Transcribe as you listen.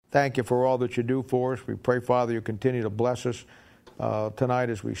thank you for all that you do for us. We pray, Father, you continue to bless us tonight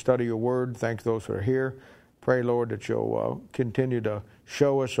as we study your word. Thank those who are here. Pray, Lord, that you'll continue to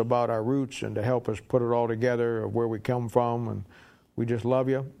show us about our roots and to help us put it all together of where we come from. And we just love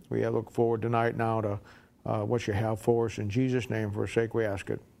you. We look forward tonight now to what you have for us. In Jesus' name, for our sake, we ask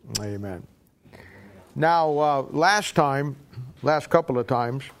it. Amen. Now, last couple of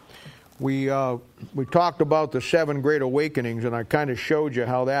times, we talked about the 7 great awakenings, and I kind of showed you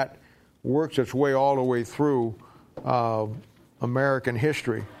how that works its way all the way through American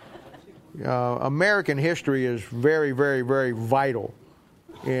history. American history is very, very, very vital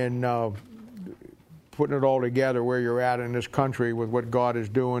in putting it all together where you're at in this country with what God is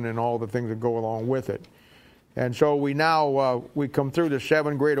doing and all the things that go along with it. And so we come through the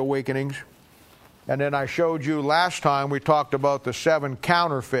 7 great awakenings, and then I showed you last time we talked about the 7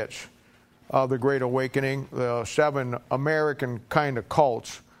 counterfeits of the Great Awakening, the 7 American kind of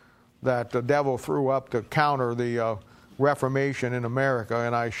cults that the devil threw up to counter the Reformation in America.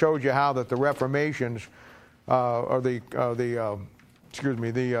 And I showed you how that the Reformations, the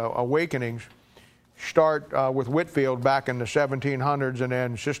awakenings, start with Whitefield back in the 1700s and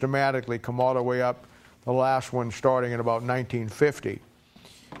then systematically come all the way up, the last one starting in about 1950.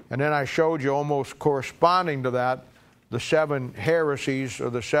 And then I showed you almost corresponding to that, the 7 heresies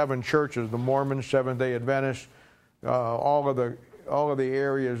of the 7 churches, the Mormons, Seventh-day Adventists, all of the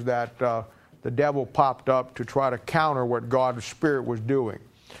areas that the devil popped up to try to counter what God's Spirit was doing.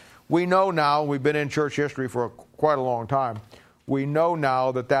 We know now, we've been in church history for quite a long time, we know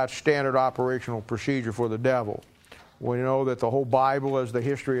now that that's standard operational procedure for the devil. We know that the whole Bible, as the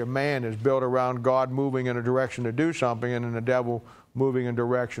history of man, is built around God moving in a direction to do something and then the devil moving in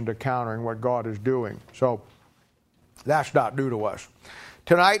direction to countering what God is doing. So that's not new to us.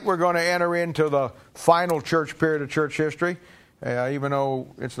 Tonight we're going to enter into the final church period of church history. Even though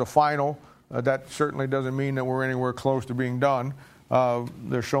it's the final, that certainly doesn't mean that we're anywhere close to being done.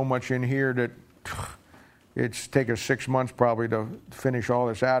 There's so much in here that it's taken us 6 months probably to finish all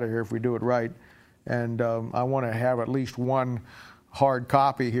this out of here if we do it right. And I want to have at least one hard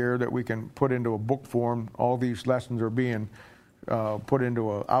copy here that we can put into a book form. All these lessons are being put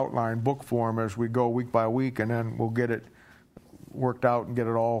into an outline book form as we go week by week, and then we'll get it worked out and get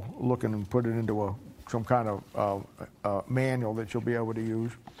it all looking and put it into some kind of manual that you'll be able to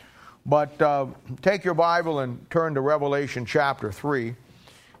use. But take your Bible and turn to Revelation chapter 3,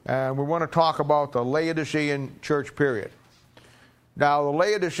 and we want to talk about the Laodicean church period. Now, the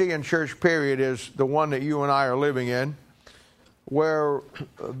Laodicean church period is the one that you and I are living in, where,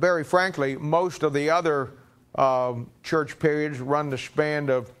 very frankly, most of the other church periods run the span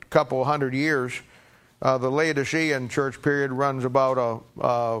of a couple hundred years. The Laodicean church period runs about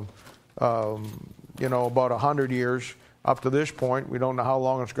about 100 years up to this point. We don't know how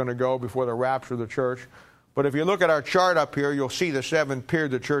long it's going to go before the rapture of the church. But if you look at our chart up here, you'll see the 7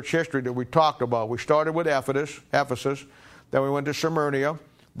 periods of church history that we talked about. We started with Ephesus, then we went to Smyrna,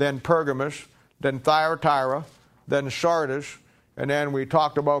 then Pergamos, then Thyatira, then Sardis, and then we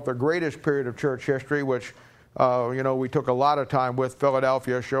talked about the greatest period of church history, which we took a lot of time with,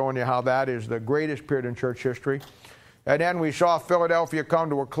 Philadelphia, showing you how that is the greatest period in church history. And then we saw Philadelphia come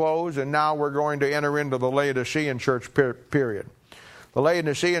to a close, and now we're going to enter into the Laodicean church period. The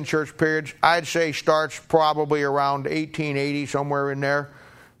Laodicean church period, I'd say, starts probably around 1880, somewhere in there,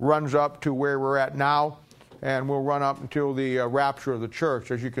 runs up to where we're at now, and will run up until the rapture of the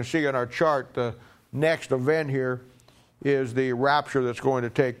church. As you can see on our chart, the next event here is the rapture that's going to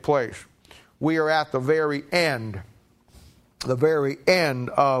take place. We are at the very end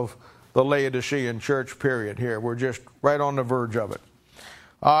of the Laodicean church period here. We're just right on the verge of it.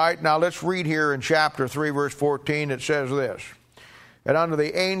 All right, now let's read here in chapter 3, verse 14. It says this: "And unto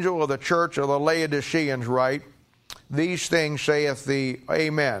the angel of the church of the Laodiceans write, These things saith the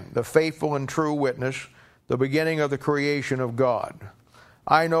Amen, the faithful and true witness, the beginning of the creation of God.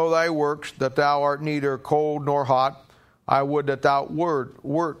 I know thy works, that thou art neither cold nor hot. I would that thou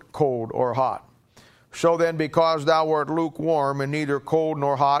wert cold or hot. So then, because thou art lukewarm, and neither cold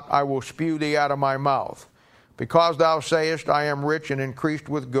nor hot, I will spew thee out of my mouth. Because thou sayest, I am rich and increased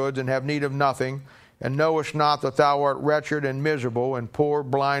with goods, and have need of nothing, and knowest not that thou art wretched and miserable, and poor,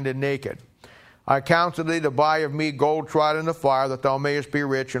 blind, and naked. I counsel thee to buy of me gold tried in the fire, that thou mayest be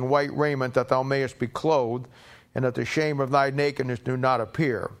rich, and white raiment, that thou mayest be clothed, and that the shame of thy nakedness do not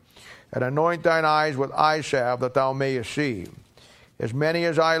appear. And anoint thine eyes with eye salve, that thou mayest see. As many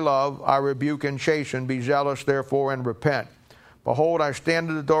as I love, I rebuke and chasten. Be zealous, therefore, and repent. Behold, I stand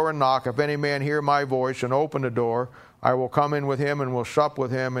at the door and knock. If any man hear my voice and open the door, I will come in with him, and will sup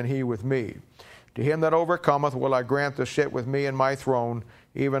with him, and he with me. To him that overcometh will I grant to sit with me in my throne,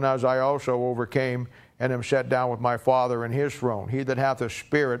 even as I also overcame and am set down with my Father in his throne. He that hath a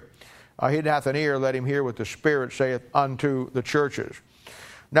spirit, he that hath an ear, let him hear what the Spirit saith unto the churches.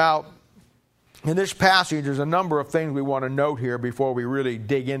 Now, in this passage, there's a number of things we want to note here before we really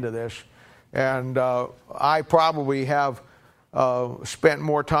dig into this. And I probably have spent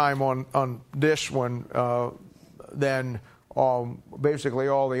more time on this one than basically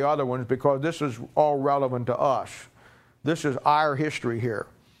all the other ones, because this is all relevant to us. This is our history here.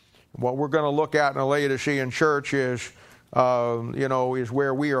 What we're going to look at in the Laodicean church is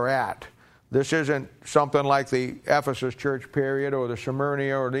where we are at. This isn't something like the Ephesus church period or the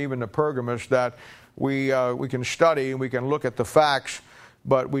Smyrna or even the Pergamos that we can study and we can look at the facts,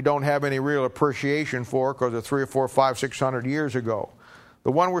 but we don't have any real appreciation for because of 300 or 400, 500, 600 years ago.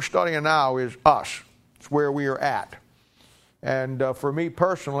 The one we're studying now is us. It's where we are at. And for me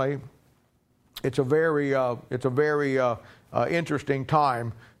personally, it's a very interesting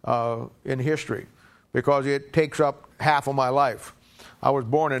time in history because it takes up half of my life. I was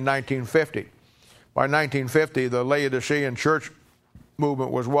born in 1950. By 1950, the Laodicean church movement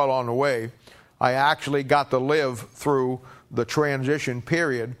was well on the way. I actually got to live through the transition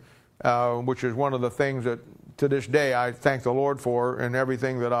period, which is one of the things that to this day I thank the Lord for in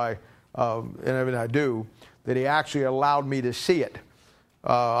everything that I do, that he actually allowed me to see it.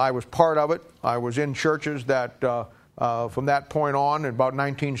 I was part of it. I was in churches that from that point on, in about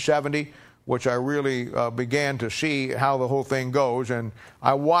 1970, which I really began to see how the whole thing goes. And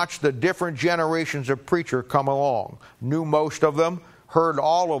I watched the different generations of preacher come along, knew most of them, heard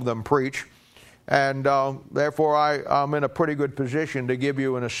all of them preach, and therefore I'm in a pretty good position to give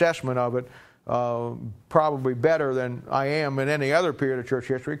you an assessment of it, probably better than I am in any other period of church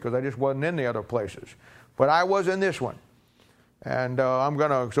history because I just wasn't in the other places. But I was in this one. And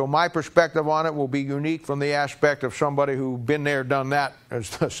so my perspective on it will be unique from the aspect of somebody who's been there, done that, as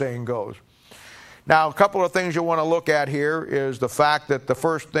the saying goes. Now, a couple of things you want to look at here is the fact that the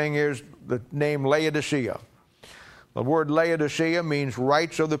first thing is the name Laodicea. The word Laodicea means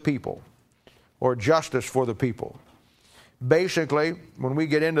rights of the people or justice for the people. Basically, when we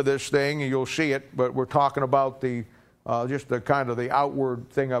get into this thing, you'll see it, but we're talking about just the kind of the outward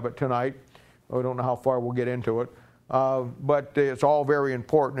thing of it tonight. I don't know how far we'll get into it. But it's all very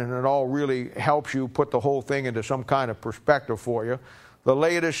important, and it all really helps you put the whole thing into some kind of perspective for you. The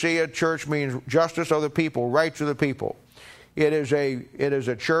Laodicea church means justice of the people, rights of the people. It is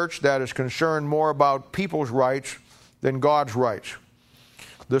a church that is concerned more about people's rights than God's rights.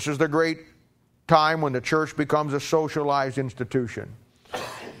 This is the great time when the church becomes a socialized institution.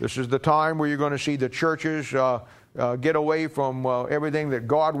 This is the time where you're going to see the churches get away from everything that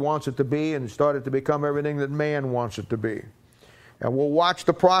God wants it to be and start it to become everything that man wants it to be. And we'll watch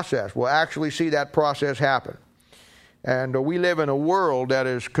the process. We'll actually see that process happen. And we live in a world that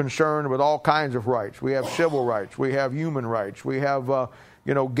is concerned with all kinds of rights. We have civil rights. We have human rights. We have,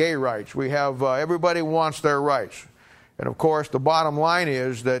 gay rights. We have, everybody wants their rights. And of course, the bottom line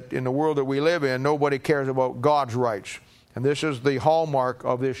is that in the world that we live in, nobody cares about God's rights. And this is the hallmark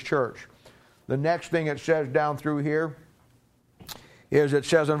of this church. The next thing it says down through here is it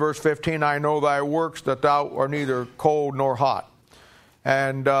says in verse 15, I know thy works, that thou art neither cold nor hot.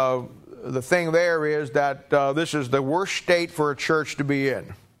 And the thing there is that this is the worst state for a church to be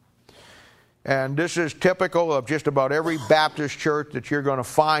in. And this is typical of just about every Baptist church that you're going to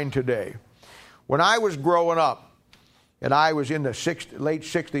find today. When I was growing up, and I was in the late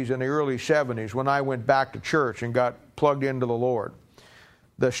 60s and the early 70s when I went back to church and got plugged into the Lord,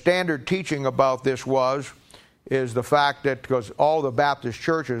 the standard teaching about this is the fact that because all the Baptist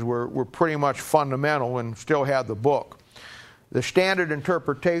churches were pretty much fundamental and still had the book. The standard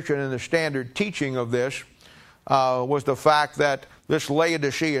interpretation and the standard teaching of this was the fact that this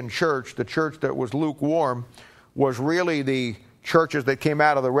Laodicean church, the church that was lukewarm, was really the churches that came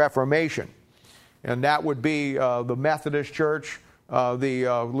out of the Reformation. And that would be the Methodist Church,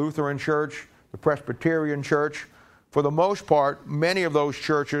 the Lutheran Church, the Presbyterian Church. For the most part, many of those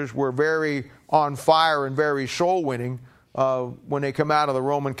churches were very on fire and very soul-winning when they come out of the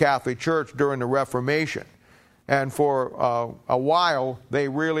Roman Catholic Church during the Reformation. And for a while, they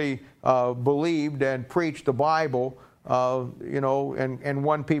really believed and preached the Bible, and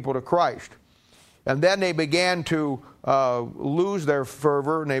won people to Christ. And then they began to lose their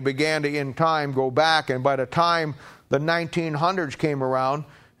fervor, and they began to, in time, go back. And by the time the 1900s came around,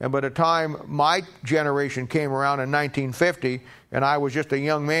 and by the time my generation came around in 1950, and I was just a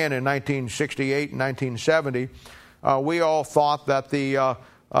young man in 1968 and 1970, we all thought that the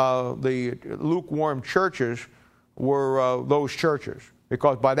lukewarm churches were those churches.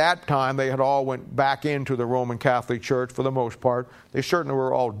 because by that time they had all went back into the Roman Catholic Church for the most part. They certainly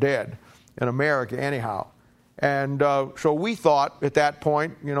were all dead in America anyhow. And so we thought at that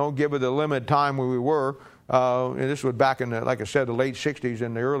point, given the limited time where we were, and this was back in, like I said, the late 60s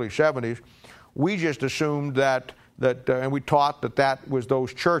and the early 70s, we just assumed that and we taught that was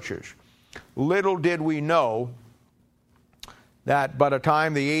those churches. Little did we know that by the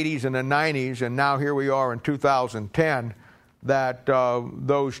time the 80s and the 90s, and now here we are in 2010, that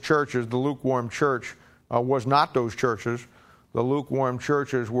those churches, the lukewarm church, was not those churches. The lukewarm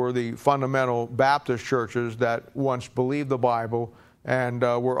churches were the fundamental Baptist churches that once believed the Bible and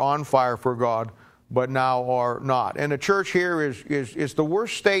were on fire for God, but now are not. And the church here is the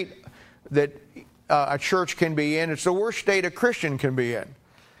worst state that a church can be in. It's the worst state a Christian can be in,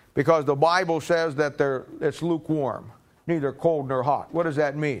 because the Bible says that it's lukewarm, neither cold nor hot. What does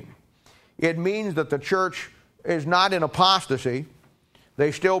that mean? It means that the church is not in apostasy.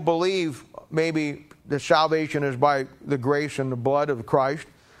 They still believe maybe that salvation is by the grace and the blood of Christ.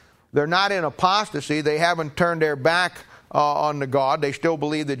 They're not in apostasy. They haven't turned their back on the God. They still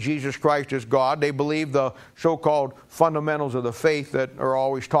believe that Jesus Christ is God. They believe the so-called fundamentals of the faith that are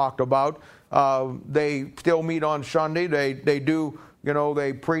always talked about. They still meet on Sunday. They do,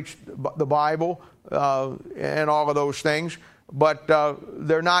 they preach the Bible and all of those things. But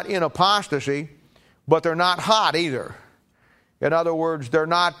they're not in apostasy, but they're not hot either. In other words, they're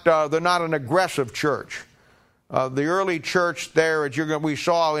not an aggressive church. The early church there, we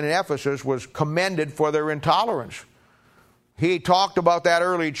saw in Ephesus, was commended for their intolerance. He talked about that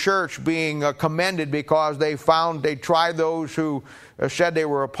early church being commended because they tried those who said they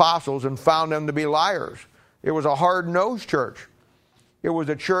were apostles and found them to be liars. It was a hard-nosed church. It was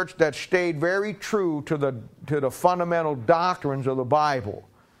a church that stayed very true to the fundamental doctrines of the Bible.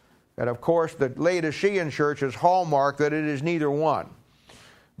 And of course, the Laodicean church is hallmark that it is neither one.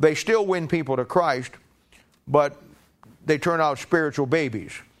 They still win people to Christ, but they turn out spiritual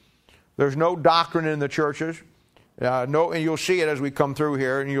babies. There's no doctrine in the churches. And you'll see it as we come through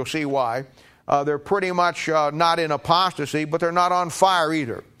here, and you'll see why. They're pretty much not in apostasy, but they're not on fire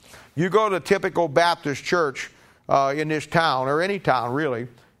either. You go to the typical Baptist church in this town, or any town really,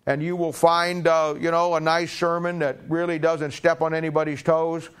 and you will find a nice sermon that really doesn't step on anybody's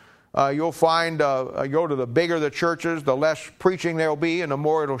toes. You'll find, go to the bigger the churches, the less preaching there'll be, and the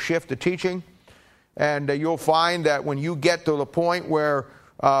more it'll shift to teaching. And you'll find that when you get to the point where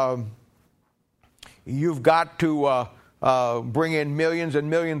you've got to bring in millions and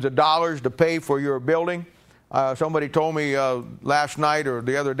millions of dollars to pay for your building. Somebody told me last night or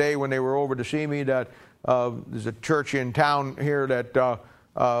the other day when they were over to see me that there's a church in town here that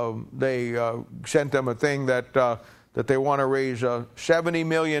they sent them a thing that they want to raise $70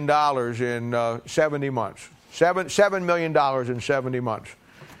 million in 70 months. $7 million in 70 months.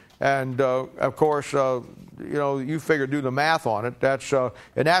 And, of course, you figure do the math on it.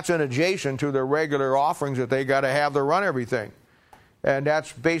 And that's in adjacent to their regular offerings that they got to have to run everything. And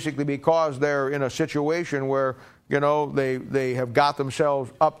that's basically because they're in a situation where, they have got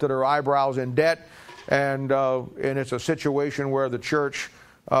themselves up to their eyebrows in debt. And it's a situation where the church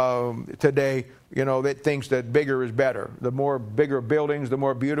today, that thinks that bigger is better. The more bigger buildings, the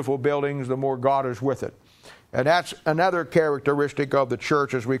more beautiful buildings, the more God is with it. And that's another characteristic of the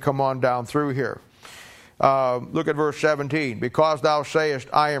church as we come on down through here. Look at verse 17. Because thou sayest,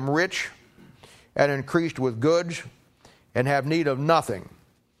 I am rich and increased with goods and have need of nothing,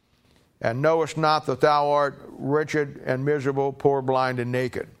 and knowest not that thou art wretched and miserable, poor, blind, and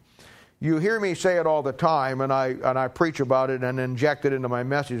naked. You hear me say it all the time, and I preach about it and inject it into my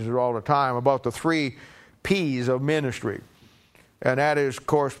messages all the time about the 3 P's of ministry. And that is, of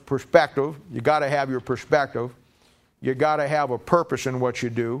course, perspective. You got to have your perspective. You got to have a purpose in what you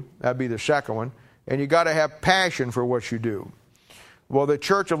do. That'd be the second one. And you got to have passion for what you do. Well, the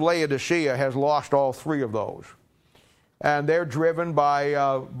church of Laodicea has lost all 3 of those, and they're driven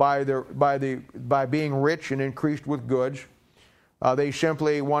by being rich and increased with goods. They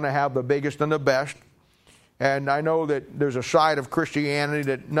simply want to have the biggest and the best. And I know that there's a side of Christianity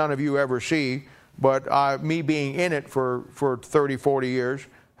that none of you ever see, but me being in it for 30, 40 years,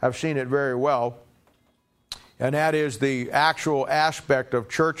 have seen it very well. And that is the actual aspect of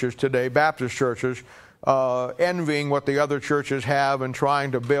churches today, Baptist churches, envying what the other churches have and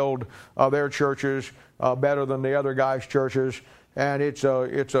trying to build their churches better than the other guys' churches. And it's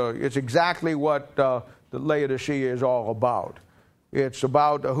exactly what the Laodicea is all about. It's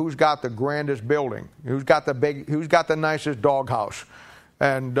about who's got the grandest building, who's got the nicest doghouse.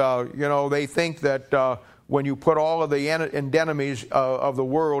 And, they think that when you put all of the endemics of the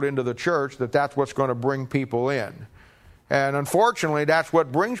world into the church, that's what's going to bring people in. And unfortunately, that's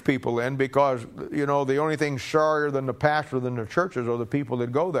what brings people in, because, the only thing sorrier than the pastor than the churches are the people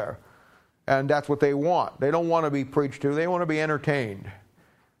that go there. And that's what they want. They don't want to be preached to. They want to be entertained.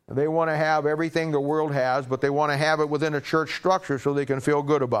 They want to have everything the world has, but they want to have it within a church structure so they can feel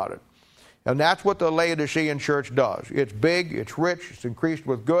good about it. And that's what the Laodicean church does. It's big, it's rich, it's increased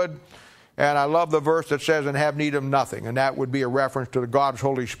with good. And I love the verse that says, and have need of nothing. And that would be a reference to God's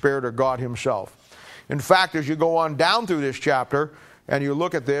Holy Spirit or God himself. In fact, as you go on down through this chapter and you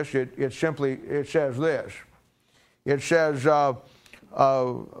look at this, it says this. It says,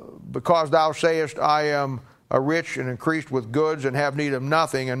 because thou sayest, I am rich and increased with goods and have need of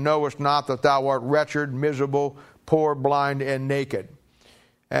nothing, and knowest not that thou art wretched, miserable, poor, blind, and naked.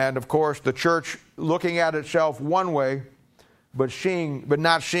 And of course, the church looking at itself one way, but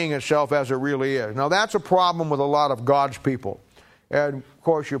not seeing itself as it really is. Now, that's a problem with a lot of God's people. And of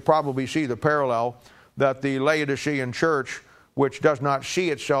course, you probably see the parallel that the Laodicean church, which does not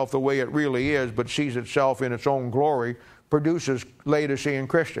see itself the way it really is, but sees itself in its own glory, produces Laodicean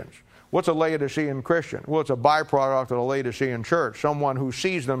Christians. What's a Laodicean Christian? Well, it's a byproduct of the Laodicean church. Someone who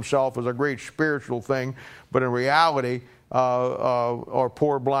sees themselves as a great spiritual thing, but in reality are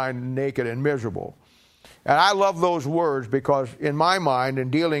poor, blind, naked, and miserable. And I love those words because in my mind, in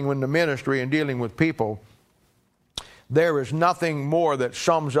dealing with the ministry and dealing with people, there is nothing more that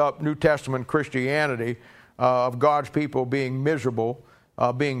sums up New Testament Christianity of God's people being miserable,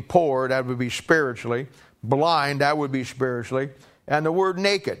 being poor, that would be spiritually, blind, that would be spiritually, and the word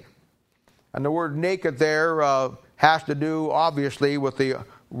naked. And the word naked there has to do, obviously, with the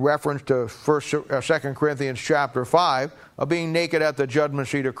reference to 2 Corinthians chapter 5 of being naked at the judgment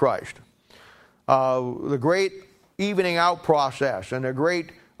seat of Christ. The great evening out process and the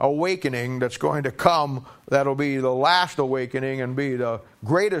great awakening that's going to come, that'll be the last awakening and be the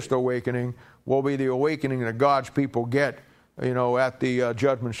greatest awakening, will be the awakening that God's people get, at the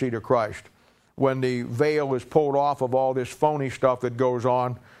judgment seat of Christ. When the veil is pulled off of all this phony stuff that goes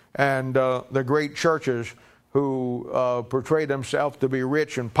on, and the great churches who portray themselves to be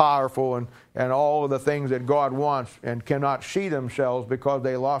rich and powerful and all of the things that God wants and cannot see themselves because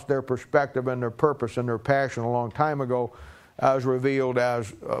they lost their perspective and their purpose and their passion a long time ago, as revealed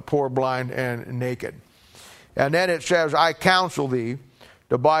as poor, blind, and naked. And then it says, I counsel thee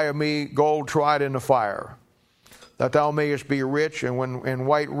to buy of me gold tried in the fire, that thou mayest be rich, and when in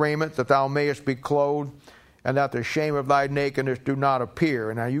white raiment, that thou mayest be clothed, and that the shame of thy nakedness do not appear.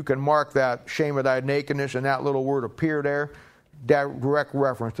 And now you can mark that shame of thy nakedness and that little word appear there, direct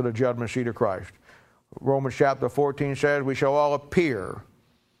reference to the judgment seat of Christ. Romans chapter 14 says, we shall all appear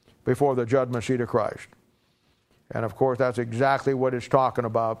before the judgment seat of Christ. And of course, that's exactly what it's talking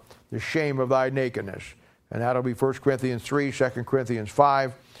about, the shame of thy nakedness. And that'll be 1 Corinthians 3, 2 Corinthians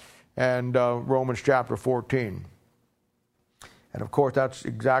 5, and Romans chapter 14. And of course, that's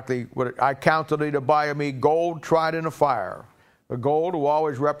exactly what I counsel thee to buy of me gold tried in the fire. The gold will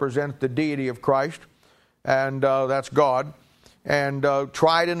always represent the deity of Christ, and that's God, and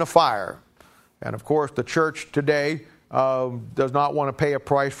tried in the fire. And of course, the church today does not want to pay a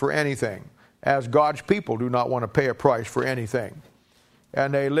price for anything, as God's people do not want to pay a price for anything.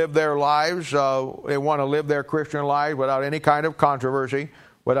 And they live their lives, they want to live their Christian lives without any kind of controversy,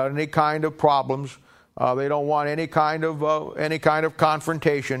 without any kind of problems. They don't want any kind of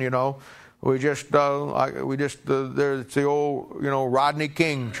confrontation. It's the old Rodney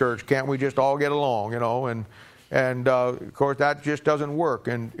King church. Can't we just all get along? And of course that just doesn't work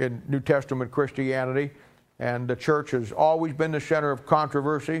in New Testament Christianity. And the church has always been the center of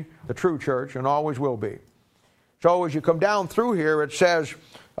controversy, the true church, and always will be. So as you come down through here, it says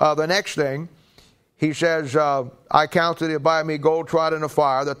the next thing. He says, I counsel thee to buy me gold tried in the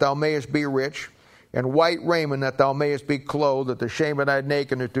fire, that thou mayest be rich, and white raiment, that thou mayest be clothed, that the shame of thy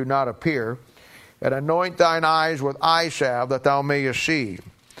nakedness do not appear, and anoint thine eyes with eye salve, that thou mayest see.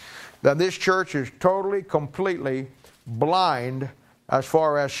 Then this church is totally, completely blind as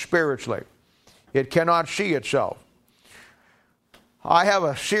far as spiritually. It cannot see itself. I have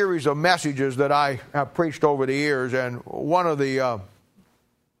a series of messages that I have preached over the years, and one of the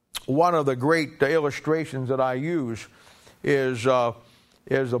great illustrations that I use is a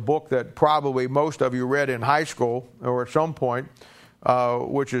book that probably most of you read in high school or at some point,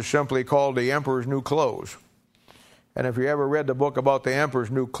 which is simply called The Emperor's New Clothes. And if you ever read the book about the Emperor's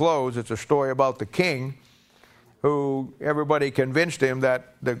New Clothes, it's a story about the king who everybody convinced him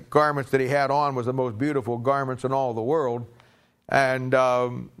that the garments that he had on was the most beautiful garments in all the world. And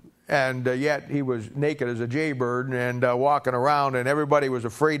yet he was naked as a jaybird and walking around, and everybody was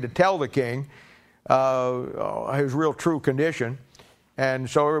afraid to tell the king his real true condition. And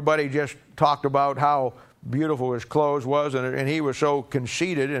so everybody just talked about how beautiful his clothes was, and he was so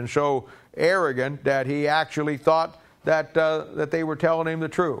conceited and so arrogant that he actually thought that they were telling him the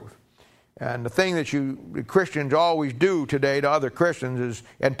truth. And the thing that Christians always do today to other Christians is,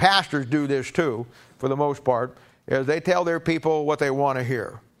 and pastors do this too, for the most part, is they tell their people what they want to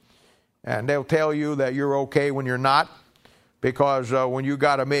hear. And they'll tell you that you're okay when you're not, because when you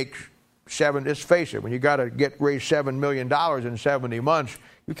got to make let's face it, when you got to raise $7 million in 70 months,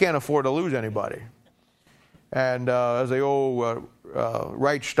 you can't afford to lose anybody. And as the old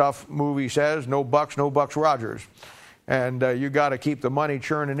Right Stuff movie says, no bucks Rogers. And you got to keep the money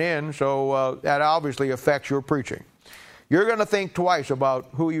churning in, so that obviously affects your preaching. You're going to think twice about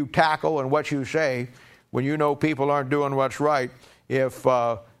who you tackle and what you say when you know people aren't doing what's right, if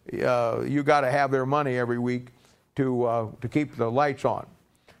you got to have their money every week to keep the lights on.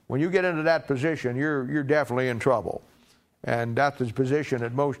 When you get into that position, you're definitely in trouble. And that's the position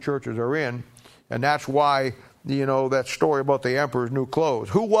that most churches are in. And that's why, that story about the emperor's new clothes.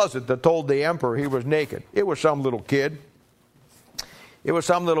 Who was it that told the emperor he was naked? It was some little kid. It was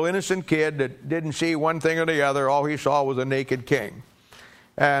some little innocent kid that didn't see one thing or the other. All he saw was a naked king.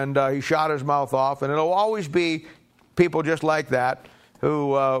 And he shot his mouth off. And it'll always be people just like that who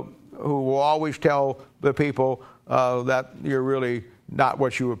will always tell the people that you're really not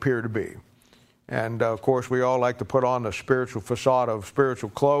what you appear to be. And, of course, we all like to put on the spiritual facade of spiritual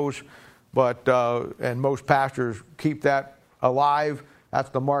clothes, but and most pastors keep that alive. That's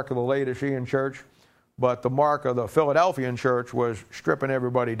the mark of the Laodicean church. But the mark of the Philadelphian church was stripping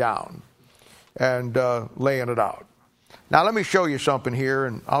everybody down and laying it out. Now, let me show you something here,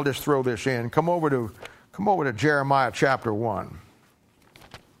 and I'll just throw this in. Come over to Jeremiah chapter 1.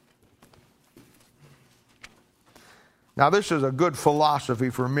 Now, this is a good philosophy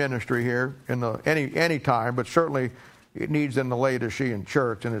for ministry here in any time, but certainly it needs in the Laodicean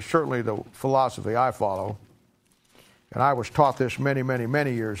church, and it's certainly the philosophy I follow. And I was taught this many, many,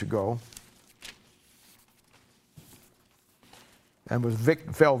 many years ago, and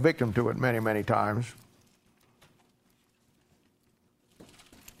fell victim to it many, many times.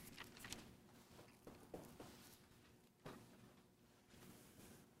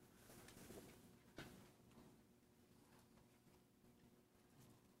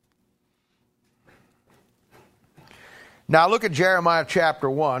 Now look at Jeremiah chapter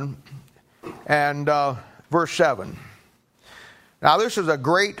 1 and verse 7. Now this is a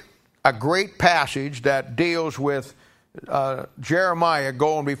great passage that deals with Jeremiah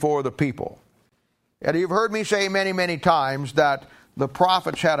going before the people. And you've heard me say many, many times that the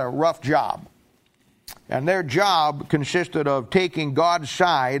prophets had a rough job. And their job consisted of taking God's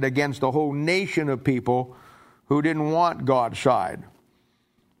side against a whole nation of people who didn't want God's side.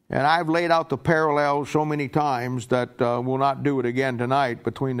 And I've laid out the parallels so many times that we'll not do it again tonight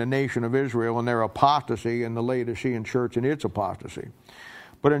between the nation of Israel and their apostasy and the Laodicean church and its apostasy.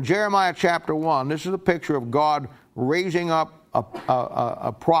 But in Jeremiah chapter 1, this is a picture of God raising up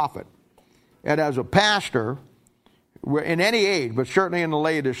a prophet. And as a pastor, in any age, but certainly in the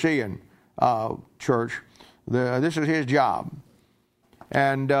Laodicean church, this is his job.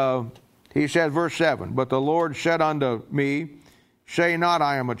 And he said, verse 7, "But the Lord said unto me, Say not,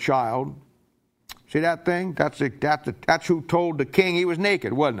 I am a child." See that thing? That's who told the king he was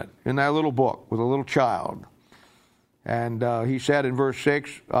naked, wasn't it? In that little book, with a little child. And he said in verse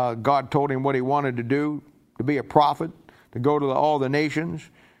 6, God told him what he wanted to do, to be a prophet, to go to all the nations.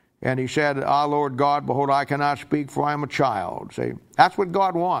 And he said, "Ah, Lord God, behold, I cannot speak, for I am a child." See, that's what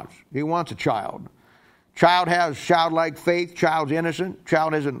God wants. He wants a child. Child has childlike faith. Child's innocent.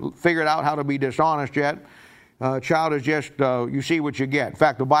 Child hasn't figured out how to be dishonest yet. Child is just, you see what you get. In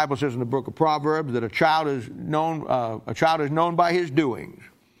fact, the Bible says in the book of Proverbs that a child is known by his doings.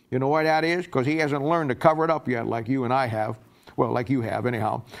 You know why that is? Because he hasn't learned to cover it up yet like you and I have. Well, like you have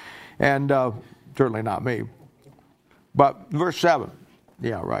anyhow. And certainly not me. But verse 7.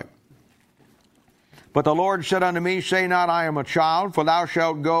 Yeah, right. "But the Lord said unto me, Say not, I am a child, for thou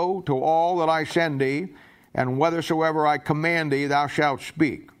shalt go to all that I send thee, and whithersoever I command thee thou shalt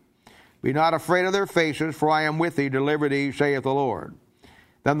speak. Be not afraid of their faces, for I am with thee, deliver thee, saith the Lord.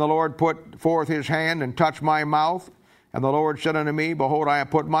 Then the Lord put forth his hand and touched my mouth, and the Lord said unto me, Behold, I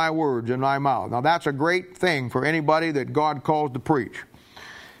have put my words in thy mouth." Now that's a great thing for anybody that God calls to preach.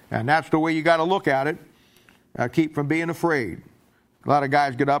 And that's the way you got to look at it. Keep from being afraid. A lot of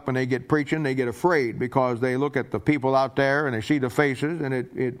guys get up and they get preaching, they get afraid because they look at the people out there and they see the faces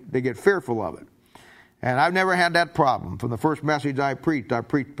and they get fearful of it. And I've never had that problem. From the first message I preached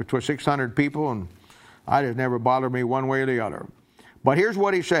between 600 people, and it never bothered me one way or the other. But here's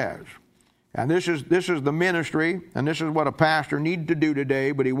what he says. And this is the ministry, and this is what a pastor needs to do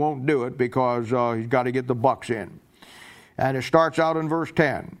today, but he won't do it because he's got to get the bucks in. And it starts out in verse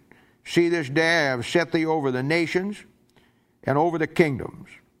 10. See, this day I have set thee over the nations and over the kingdoms.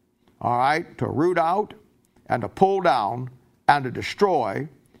 All right, to root out and to pull down and to destroy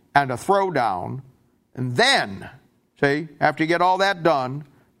and to throw down. And then, see, after you get all that done,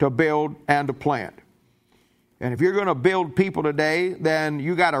 to build and to plant. And if you're going to build people today, then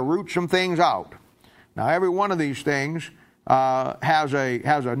you got to root some things out. Now, every one of these things has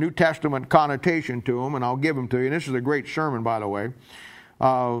a New Testament connotation to them, and I'll give them to you. And this is a great sermon, by the way,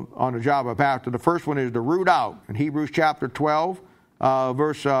 on the job of pastor. The first one is to root out. In Hebrews chapter 12,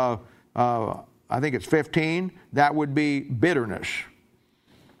 verse, I think it's 15, that would be bitterness.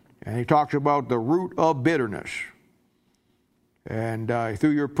 And he talks about the root of bitterness. And through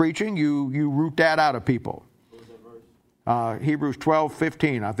your preaching, you root that out of people. Hebrews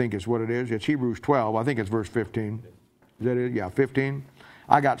 12:15, I think is what it is. It's Hebrews 12. I think it's verse 15. Is that it? Yeah, 15.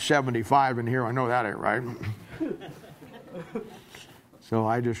 I got 75 in here. I know that ain't right. So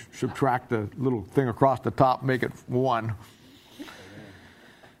I just subtract the little thing across the top, make it 1.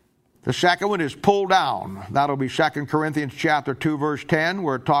 The second one is pull down. That'll be 2 Corinthians chapter 2, verse 10,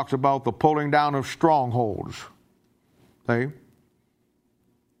 where it talks about the pulling down of strongholds. See?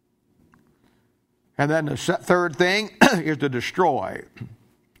 And then the third thing is to destroy.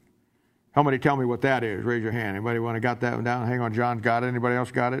 How many tell me what that is? Raise your hand. Anybody want to got that one down? Hang on, John's got it. Anybody else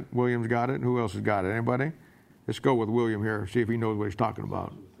got it? William's got it. Who else has got it? Anybody? Let's go with William here, see if he knows what he's talking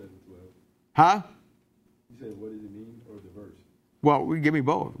about. Huh? You said, what does it mean, or the verse? Well, give me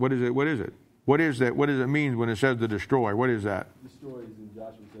both. What is it? What is it? What is that? What does it mean when it says to destroy? What is that? Destroy is in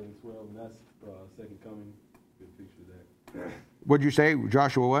Joshua 7:12, and that's second coming. Good picture of that. What'd you say?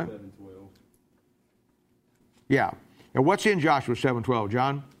 Joshua what? 7:12. Yeah. And what's in Joshua 7:12,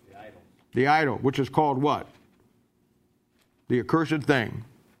 John? The idol. The idol, which is called what? The accursed thing.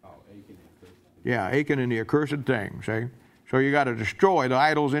 Oh, Achan and accursed. Yeah, Achan and the accursed thing, see? So you got to destroy the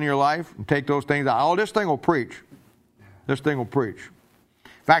idols in your life and take those things out. Oh, this thing will preach. This thing will preach.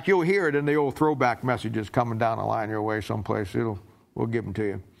 In fact, you'll hear it in the old throwback messages coming down the line your way someplace. We'll give them to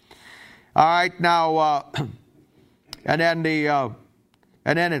you. All right, now, and then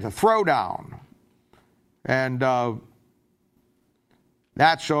it's a throwdown. And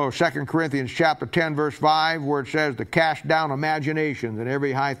that's 2 Corinthians chapter 10, verse 5, where it says to cast down imaginations and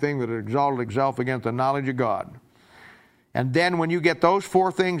every high thing that exalted itself against the knowledge of God. And then when you get those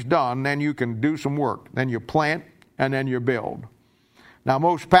 4 things done, then you can do some work. Then you plant, and then you build. Now,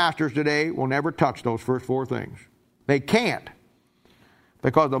 most pastors today will never touch those first 4 things. They can't.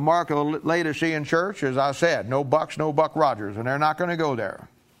 Because the mark of the Laodicean church, as I said, no bucks, no Buck Rogers, and they're not going to go there.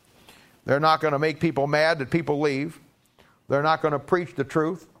 They're not going to make people mad that people leave. They're not going to preach the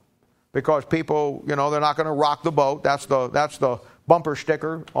truth because people, they're not going to rock the boat. That's the bumper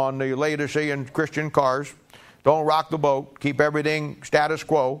sticker on the Laodicean Christian cars. Don't rock the boat. Keep everything status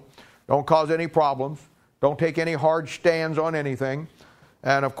quo. Don't cause any problems. Don't take any hard stands on anything.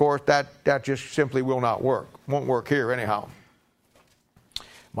 And, of course, that just simply will not work. Won't work here anyhow.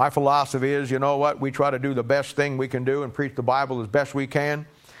 My philosophy is, you know what, we try to do the best thing we can do and preach the Bible as best we can.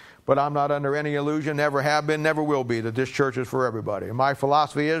 But I'm not under any illusion, never have been, never will be, that this church is for everybody. And my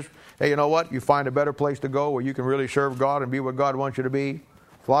philosophy is, hey, you know what? You find a better place to go where you can really serve God and be what God wants you to be.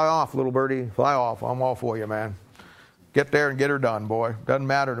 Fly off, little birdie. Fly off. I'm all for you, man. Get there and get her done, boy. Doesn't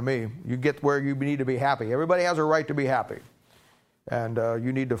matter to me. You get where you need to be happy. Everybody has a right to be happy. And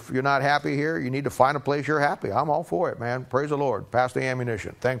you're not happy here, you need to find a place you're happy. I'm all for it, man. Praise the Lord. Pass the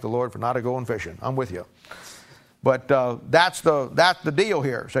ammunition. Thank the Lord for not going fishing. I'm with you. But that's the deal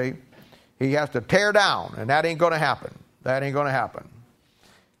here, see? He has to tear down, and that ain't going to happen. That ain't going to happen.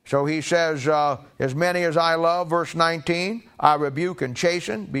 So he says, as many as I love, verse 19, I rebuke and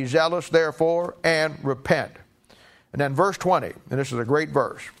chasten. Be zealous, therefore, and repent. And then verse 20, and this is a great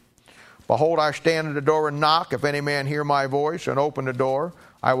verse. Behold, I stand at the door and knock. If any man hear my voice and open the door,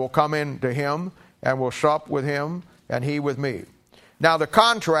 I will come in to him and will sup with him and he with me. Now, the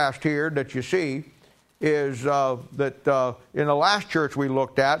contrast here that you see is that in the last church we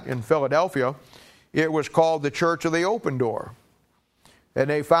looked at in Philadelphia, it was called the Church of the Open Door. And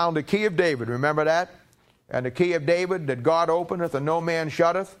they found the key of David. Remember that? And the key of David that God openeth and no man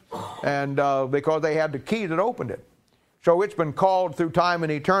shutteth. And because they had the key that opened it. So it's been called through time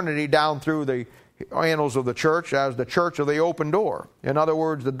and eternity down through the annals of the church as the Church of the Open Door. In other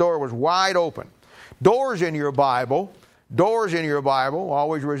words, the door was wide open. Doors in your Bible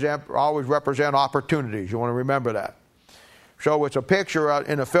always represent opportunities. You want to remember that. So it's a picture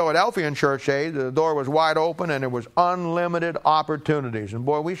in the Philadelphian church age. The door was wide open and there was unlimited opportunities. And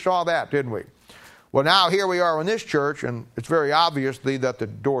boy, we saw that, didn't we? Well, now here we are in this church, and it's very obviously that the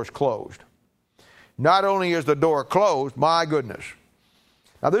door is closed. Not only is the door closed, my goodness.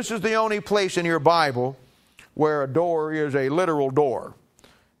 Now, this is the only place in your Bible where a door is a literal door.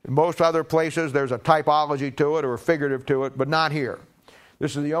 In most other places, there's a typology to it or a figurative to it, but not here.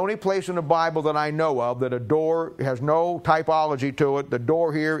 This is the only place in the Bible that I know of that a door has no typology to it. The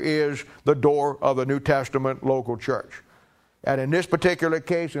door here is the door of the New Testament local church. And in this particular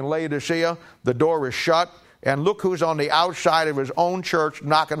case, in Laodicea, the door is shut, and look who's on the outside of his own church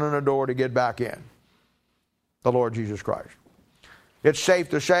knocking on the door to get back in. The Lord Jesus Christ. It's safe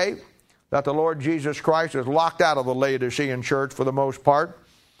to say that the Lord Jesus Christ is locked out of the Laodicean church for the most part,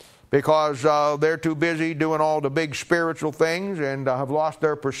 because they're too busy doing all the big spiritual things and have lost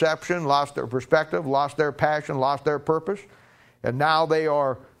their perception, lost their perspective, lost their passion, lost their purpose. And now they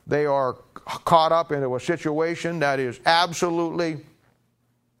are caught up into a situation that is absolutely,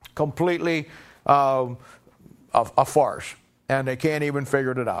 completely a farce. And they can't even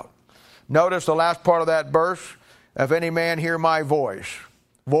figure it out. Notice the last part of that verse. If any man hear my voice.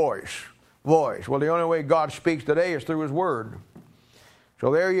 Well, the only way God speaks today is through His Word.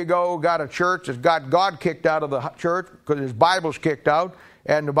 So there you go, got a church that's got God kicked out of the church because His Bible's kicked out.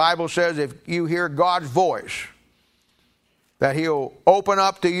 And the Bible says if you hear God's voice, that He'll open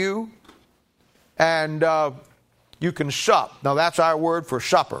up to you and you can sup. Now that's our word for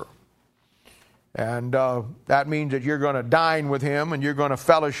supper. And that means that you're going to dine with Him and you're going to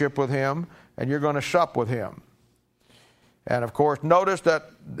fellowship with Him and you're going to sup with Him. And of course, notice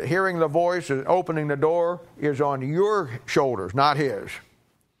that hearing the voice and opening the door is on your shoulders, not His.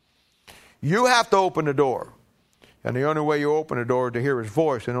 You have to open the door. And the only way you open the door is to hear His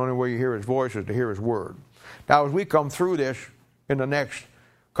voice. And the only way you hear His voice is to hear His Word. Now, as we come through this in the next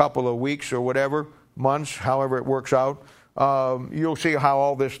couple of weeks or whatever, months, however it works out, you'll see how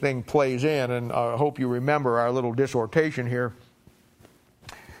all this thing plays in. And I hope you remember our little dissertation here,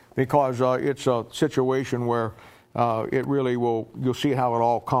 because it's a situation where it really will, you'll see how it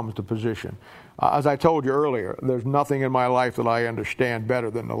all comes to position. As I told you earlier, there's nothing in my life that I understand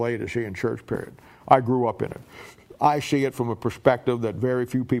better than the Laodicean church period. I grew up in it. I see it from a perspective that very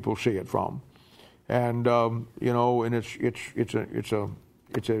few people see it from, and you know, and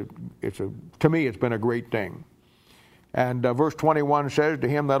to me, it's been a great thing. And verse 21 says, "To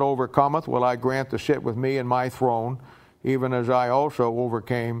him that overcometh will I grant to sit with me in my throne, even as I also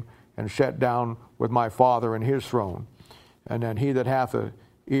overcame and sat down with my Father in His throne. And then he that hath a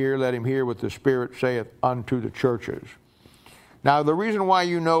ear, let him hear what the Spirit saith unto the churches." Now, the reason why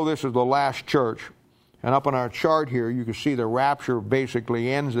you know this is the last church, and up on our chart here, you can see the rapture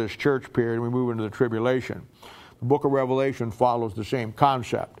basically ends this church period and we move into the tribulation. The book of Revelation follows the same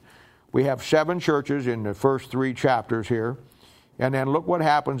concept. We have 7 churches in the first 3 chapters here, and then look what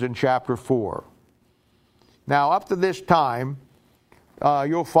happens in chapter 4. Now, up to this time,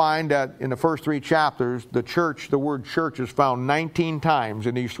 you'll find that in the first 3 chapters, the word church is found 19 times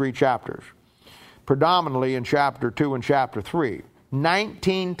in these 3 chapters. Predominantly in chapter 2 and chapter 3.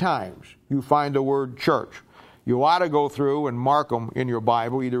 19 times you find the word church. You ought to go through and mark them in your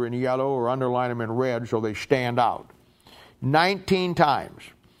Bible, either in yellow or underline them in red so they stand out. 19 times.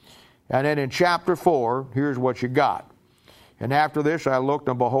 And then in chapter 4, here's what you got. "And after this I looked,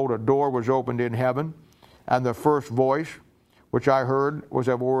 and behold, a door was opened in heaven, and the first voice which I heard was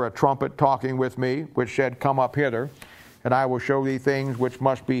as it were a trumpet talking with me, which said, Come up hither, and I will show thee things which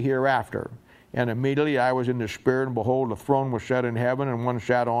must be hereafter. And immediately I was in the Spirit, and behold, the throne was set in heaven, and one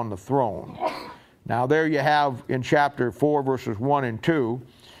sat on the throne." Now there you have in chapter 4, verses 1 and 2,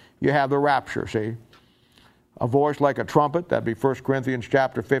 you have the rapture, see? A voice like a trumpet, that'd be 1 Corinthians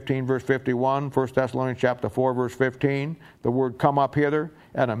chapter 15, verse 51, 1 Thessalonians chapter 4, verse 15. The word come up hither,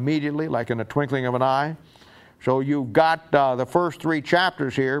 and immediately, like in the twinkling of an eye. So you've got the first 3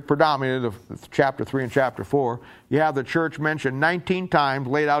 chapters here, predominantly the chapter 3 and chapter 4. You have the church mentioned 19 times,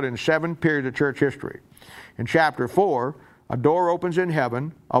 laid out in 7 periods of church history. In chapter 4, a door opens in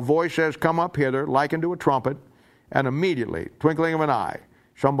heaven, a voice says, "Come up hither," like unto a trumpet, and immediately, twinkling of an eye,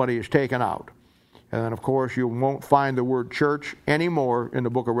 somebody is taken out. And then, of course, you won't find the word church anymore in the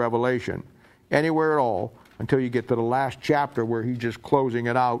book of Revelation, anywhere at all, until you get to the last chapter where he's just closing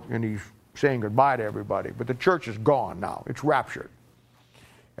it out and he's saying goodbye to everybody. But the church is gone now. It's raptured.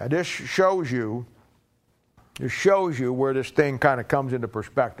 Now, this shows you where this thing kind of comes into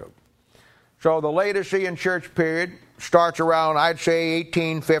perspective. So the Laodicean church period starts around, I'd say,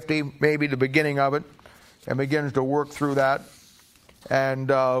 1850, maybe the beginning of it, and begins to work through that, and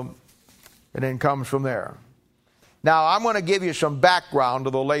then comes from there. Now, I'm going to give you some background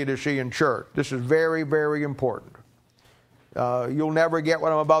to the Laodicean church. This is very, very important. You'll never get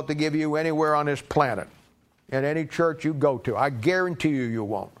what I'm about to give you anywhere on this planet, in any church you go to. I guarantee you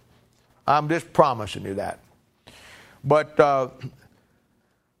won't. I'm just promising you that. But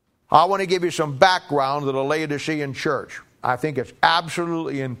I want to give you some background to the Laodicean church. I think it's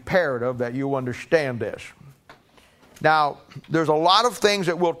absolutely imperative that you understand this. Now, there's a lot of things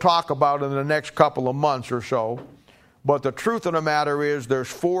that we'll talk about in the next couple of months or so, but the truth of the matter is there's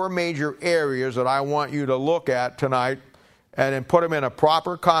 4 major areas that I want you to look at tonight and then put them in a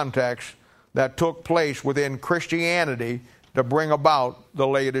proper context that took place within Christianity to bring about the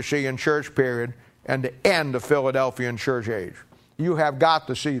Laodicean church period and to end the Philadelphian church age. You have got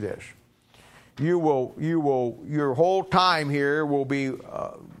to see this. Your whole time here will be,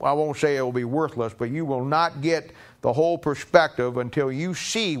 I won't say it will be worthless, but you will not get the whole perspective until you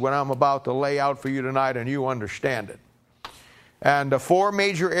see what I'm about to lay out for you tonight and you understand it. And the 4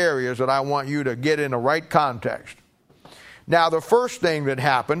 major areas that I want you to get in the right context. Now, the first thing that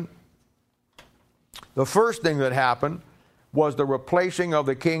happened was the replacing of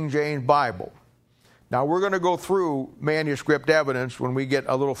the King James Bible. Now, we're going to go through manuscript evidence when we get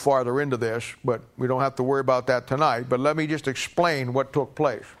a little farther into this, but we don't have to worry about that tonight. But let me just explain what took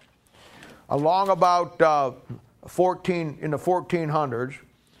place. Along about in the 1400s,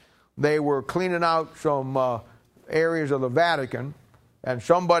 they were cleaning out some areas of the Vatican, and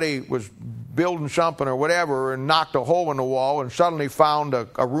somebody was building something or whatever and knocked a hole in the wall and suddenly found a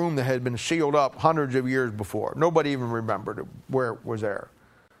room that had been sealed up hundreds of years before. Nobody even remembered where it was there.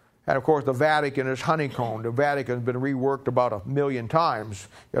 And of course, the Vatican is honeycombed. The Vatican has been reworked about 1 million times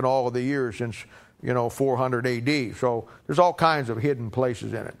in all of the years since, 400 AD. So there's all kinds of hidden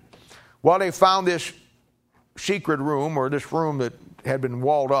places in it. Well, they found this secret room, or this room that had been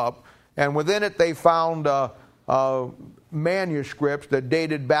walled up, and within it they found manuscripts that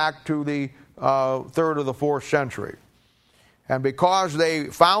dated back to the 3rd or the 4th century. And because they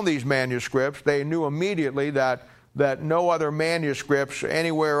found these manuscripts, they knew immediately that no other manuscripts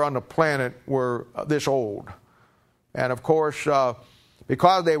anywhere on the planet were this old. And of course,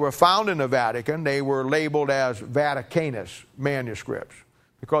 because they were found in the Vatican, they were labeled as Vaticanus manuscripts,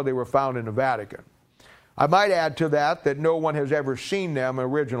 because they were found in the Vatican. I might add to that no one has ever seen them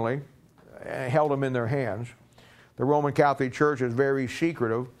originally and held them in their hands. The Roman Catholic Church is very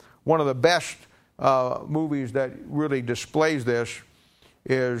secretive. One of the best movies that really displays this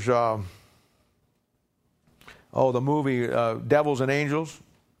is the movie Devils and Angels.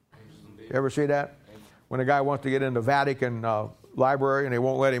 You ever see that? When a guy wants to get in the Vatican library and they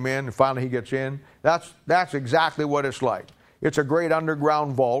won't let him in, and finally he gets in. That's exactly what it's like. It's a great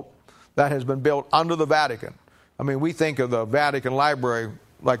underground vault that has been built under the Vatican. I mean, we think of the Vatican library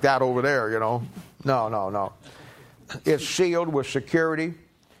like that over there, No. It's sealed with security.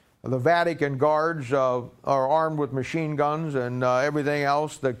 The Vatican guards are armed with machine guns and everything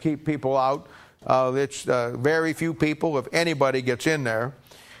else to keep people out. It's very few people, if anybody, gets in there.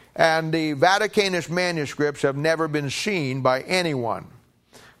 And the Vaticanus manuscripts have never been seen by anyone,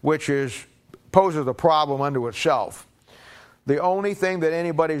 which poses a problem unto itself. The only thing that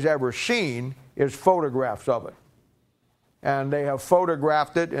anybody's ever seen is photographs of it. And they have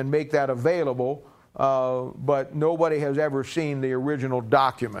photographed it and make that available, but nobody has ever seen the original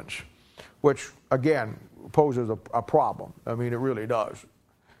documents, which, again, poses a problem. I mean, it really does,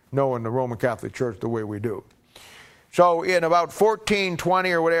 knowing the Roman Catholic Church the way we do. So in about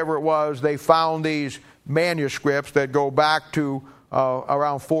 1420 or whatever it was, they found these manuscripts that go back to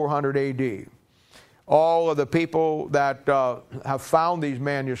around 400 AD. All of the people that have found these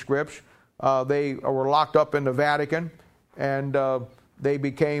manuscripts, they were locked up in the Vatican, and they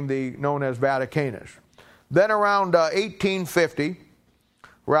became known as Vaticanus. Then around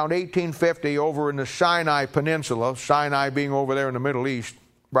 1850, over in the Sinai Peninsula, Sinai being over there in the Middle East,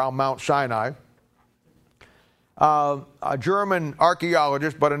 around Mount Sinai, a German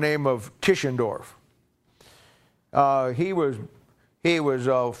archaeologist by the name of Tischendorf, he was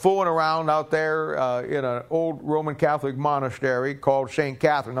fooling around out there in an old Roman Catholic monastery called St.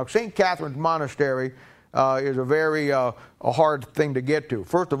 Catherine. Now, St. Catherine's Monastery is a very a hard thing to get to.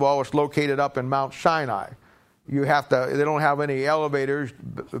 First of all, it's located up in Mount Sinai. They don't have any elevators.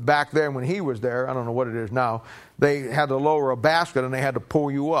 Back then when he was there, I don't know what it is now, they had to lower a basket and they had to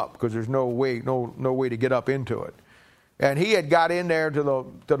pull you up because there's no way to get up into it. And he had got in there to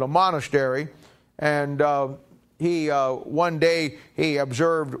the monastery, and one day he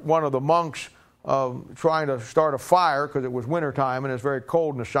observed one of the monks trying to start a fire because it was wintertime and it's very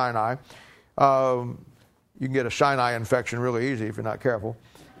cold in the Sinai. You can get a Sinai infection really easy if you're not careful.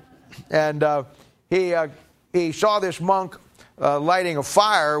 And he he saw this monk lighting a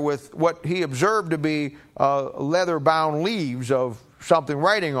fire with what he observed to be leather-bound leaves of something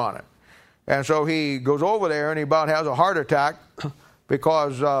writing on it. And so he goes over there and he about has a heart attack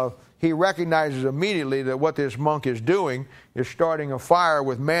because he recognizes immediately that what this monk is doing is starting a fire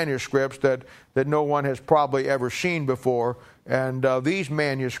with manuscripts that no one has probably ever seen before. And these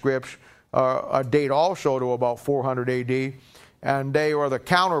manuscripts date also to about 400 A.D., and they are the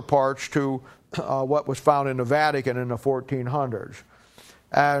counterparts to what was found in the Vatican in the 1400s.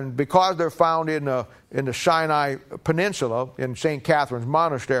 And because they're found in the Sinai Peninsula in St. Catherine's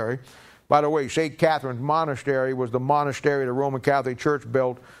Monastery, by the way, St. Catherine's Monastery was the monastery the Roman Catholic Church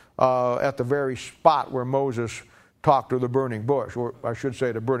built at the very spot where Moses talked to the burning bush, or I should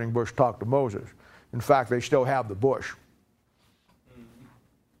say the burning bush talked to Moses. In fact, they still have the bush.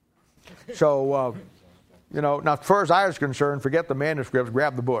 So, now as far as I was concerned, forget the manuscripts,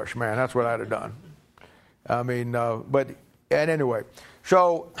 grab the bush, man. That's what I'd have done. I mean, and anyway.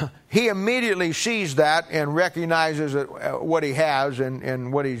 So he immediately sees that and recognizes what he has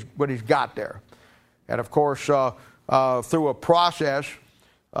and what he's got there. And of course, through a process,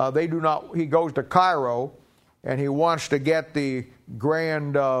 he goes to Cairo and he wants to get the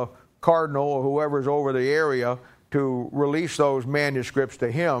Grand Cardinal or whoever's over the area to release those manuscripts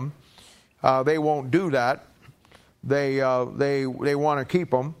to him. They won't do that. They want to keep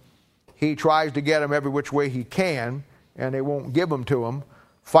them. He tries to get them every which way he can, and they won't give them to him.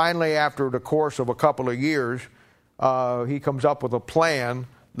 Finally, after the course of a couple of years, he comes up with a plan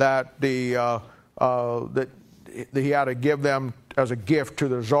that that he had to give them as a gift to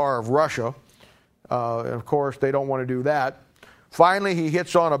the Tsar of Russia. And of course, they don't want to do that. Finally, he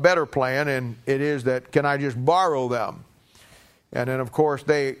hits on a better plan, and it is that, can I just borrow them? And then, of course,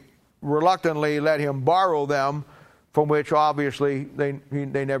 they reluctantly let him borrow them, from which obviously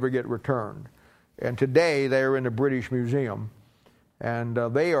they never get returned. And today they're in the British Museum, and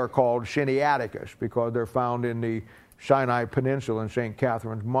they are called Sinaiticus because they're found in the Sinai Peninsula in St.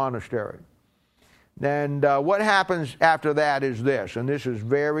 Catherine's Monastery. And what happens after that is this, and this is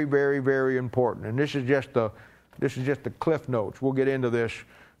very, very, very important. And this is just the cliff notes. We'll get into this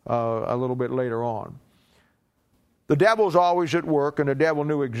a little bit later on. The devil's always at work, and the devil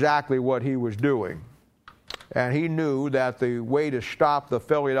knew exactly what he was doing. And he knew that the way to stop the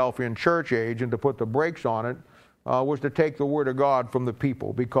Philadelphian church age and to put the brakes on it was to take the Word of God from the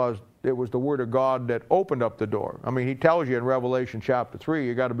people, because it was the Word of God that opened up the door. I mean, he tells you in Revelation chapter 3,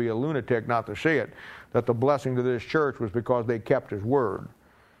 you got to be a lunatic not to see it, that the blessing to this church was because they kept his Word.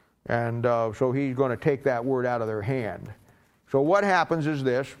 And so he's going to take that Word out of their hand. So what happens is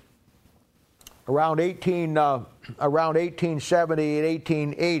this. Around 1870 and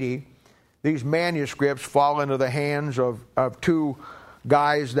 1880, these manuscripts fall into the hands of two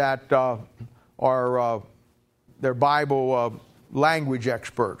guys that are they're Bible language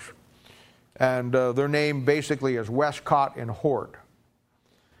experts. And their name basically is Westcott and Hort.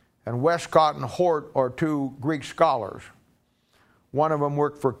 And Westcott and Hort are two Greek scholars. One of them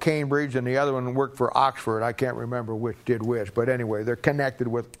worked for Cambridge and the other one worked for Oxford. I can't remember which did which, but anyway, they're connected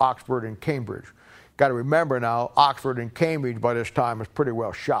with Oxford and Cambridge. Got to remember now, Oxford and Cambridge by this time is pretty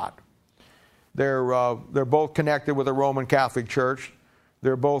well shot. They're both connected with the Roman Catholic Church.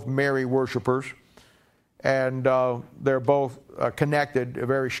 They're both Mary worshipers, and they're both connected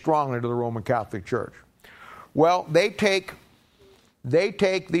very strongly to the Roman Catholic Church. Well, they take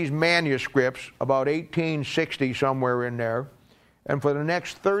these manuscripts about 1860 somewhere in there, and for the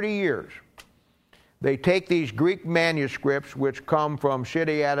next 30 years, they take these Greek manuscripts which come from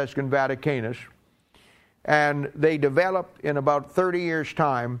Sinaiticus and Vaticanus, and they develop in about 30 years'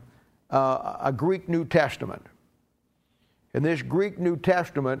 time a Greek New Testament. And this Greek New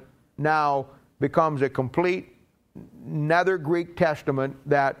Testament now becomes a complete another Greek Testament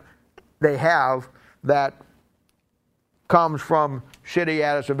that they have that comes from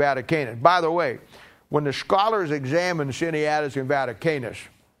Sinaiticus and Vaticanus. By the way, when the scholars examined Sinaiticus and Vaticanus,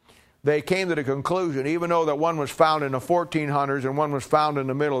 they came to the conclusion, even though that one was found in the 1400s and one was found in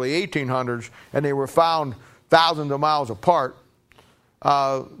the middle of the 1800s, and they were found thousands of miles apart,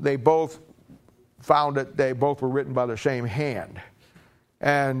 they both found that they both were written by the same hand.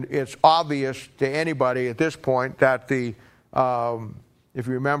 And it's obvious to anybody at this point that if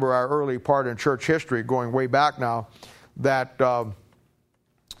you remember our early part in church history, going way back now, that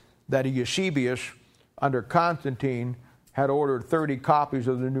Eusebius, under Constantine, had ordered 30 copies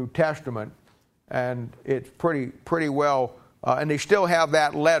of the New Testament, and it's pretty well, and they still have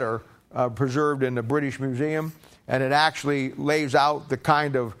that letter preserved in the British Museum, and it actually lays out the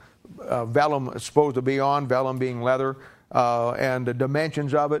kind of vellum it's supposed to be on, vellum being leather, and the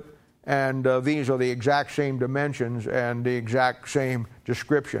dimensions of it, and these are the exact same dimensions and the exact same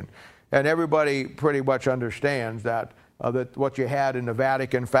description. And everybody pretty much understands that that what you had in the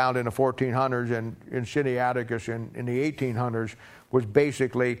Vatican found in the 1400s and in Sinaiticus in the 1800s was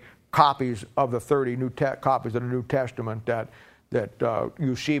basically copies of the 30 copies of the New Testament that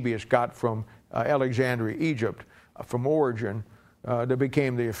Eusebius got from Alexandria, Egypt, from Origen, that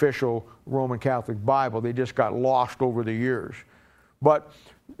became the official Roman Catholic Bible. They just got lost over the years. But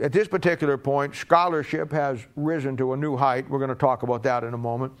at this particular point, scholarship has risen to a new height. We're going to talk about that in a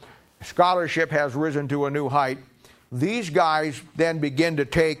moment. Scholarship has risen to a new height. These guys then begin to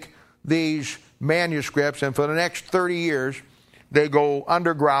take these manuscripts, and for the next 30 years, they go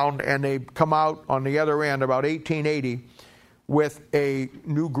underground and they come out on the other end about 1880 with a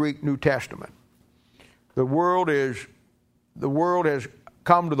new Greek New Testament. The world has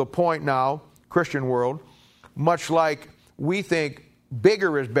come to the point now, Christian world, much like we think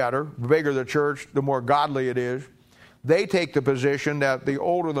bigger is better, the bigger the church, the more godly it is. They take the position that the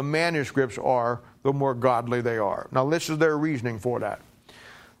older the manuscripts are, the more godly they are. Now, this is their reasoning for that.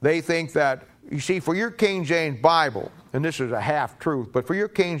 They think that, you see, for your King James Bible, and this is a half-truth, but for your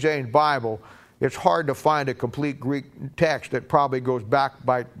King James Bible, it's hard to find a complete Greek text that probably goes back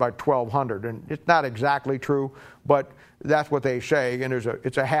by 1200. And it's not exactly true, but that's what they say, and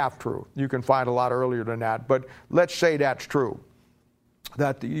it's a half-truth. You can find a lot earlier than that, but let's say that's true,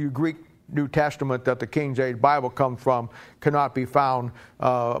 that the Greek New Testament that the King James Bible comes from cannot be found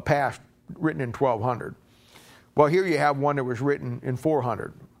written in 1200. Well, here you have one that was written in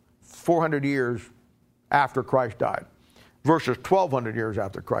 400 years after Christ died, versus 1,200 years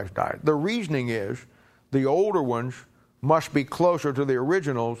after Christ died. The reasoning is the older ones must be closer to the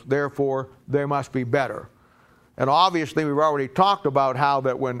originals, therefore they must be better. And obviously we've already talked about how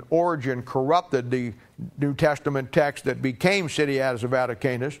that when Origen corrupted the New Testament text that became Sinaiticus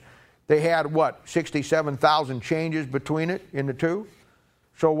Vaticanus, they had, 67,000 changes between it in the two?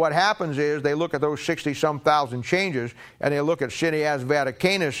 So what happens is they look at those 60-some thousand changes and they look at Sinaiticus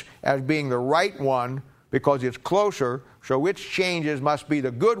Vaticanus as being the right one because it's closer, so its changes must be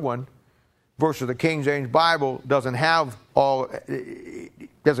the good one, versus the King James Bible doesn't have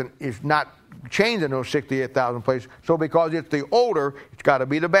it's not changed in those 68,000 places. So because it's the older, it's got to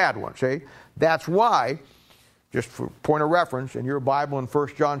be the bad one, see? That's why, just for point of reference, in your Bible in 1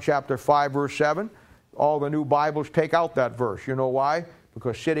 John chapter 5, verse 7, all the new Bibles take out that verse. You know why?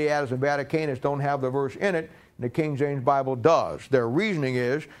 Because Sinaiticus and Vaticanus don't have the verse in it, and the King James Bible does. Their reasoning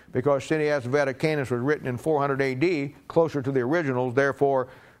is because Sinaiticus and Vaticanus was written in 400 A.D., closer to the originals, therefore,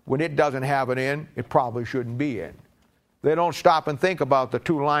 when it doesn't have it in, it probably shouldn't be in. They don't stop and think about the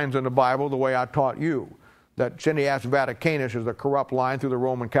two lines in the Bible the way I taught you, that Sinaiticus and Vaticanus is the corrupt line through the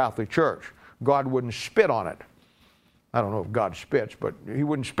Roman Catholic Church. God wouldn't spit on it. I don't know if God spits, but he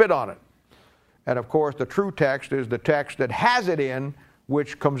wouldn't spit on it. And of course, the true text is the text that has it in,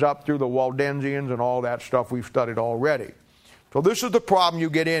 which comes up through the Waldensians and all that stuff we've studied already. So this is the problem you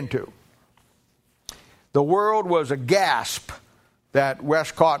get into. The world was aghast that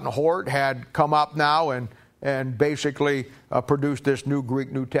Westcott and Hort had come up now and basically produced this new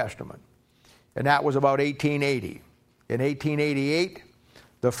Greek New Testament. And that was about 1880. In 1888,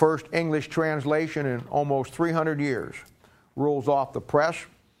 the first English translation in almost 300 years rolls off the press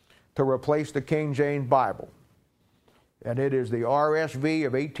to replace the King James Bible. And it is the RSV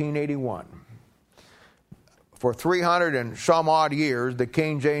of 1881. For 300 and some odd years, the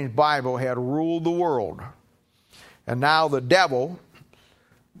King James Bible had ruled the world. And now the devil,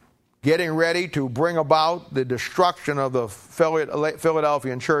 getting ready to bring about the destruction of the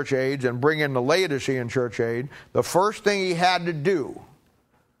Philadelphian church age and bring in the Laodicean church age, the first thing he had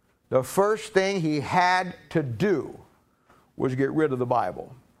to do was get rid of the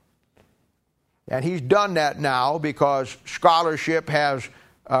Bible. And he's done that now because scholarship has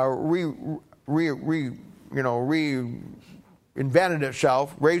reinvented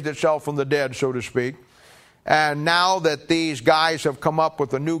itself, raised itself from the dead, so to speak. And now that these guys have come up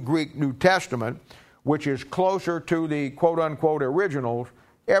with a new Greek New Testament, which is closer to the quote-unquote originals,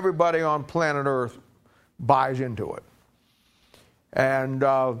 everybody on planet Earth buys into it. And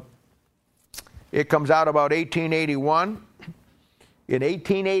it comes out about 1881. In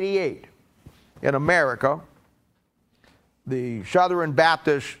 1888, in America, the Southern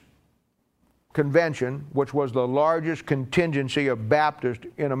Baptist Convention, which was the largest contingency of Baptists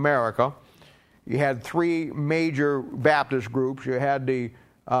in America, you had three major Baptist groups. You had the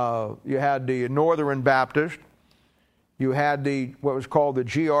Northern Baptist. You had what was called the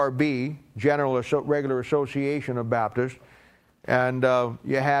GRB, Regular Association of Baptists, and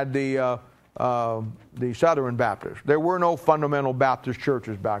you had the the Southern Baptists. There were no fundamental Baptist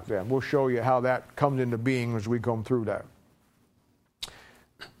churches back then. We'll show you how that comes into being as we come through that.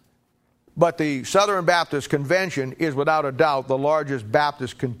 But the Southern Baptist Convention is without a doubt the largest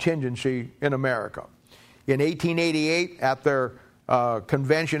Baptist contingency in America. In 1888, at their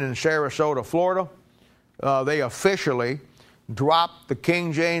convention in Sarasota, Florida, they officially dropped the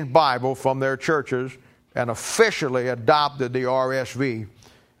King James Bible from their churches and officially adopted the RSV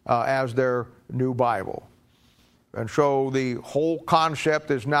as their new Bible. And so the whole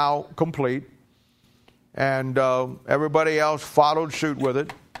concept is now complete, and everybody else followed suit with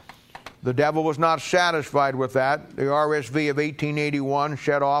it. The devil was not satisfied with that. The RSV of 1881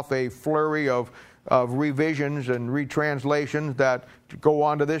 set off a flurry of revisions and retranslations that go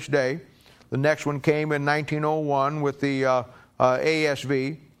on to this day. The next one came in 1901 with the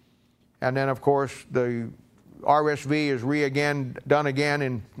ASV. And then, of course, the RSV is done again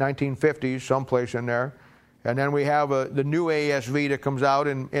in 1950s, someplace in there. And then we have the new ASV that comes out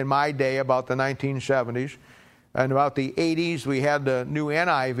in my day, about the 1970s. And about the 80s, we had the new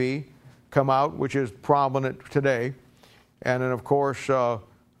NIV come out, which is prominent today. And then, of course,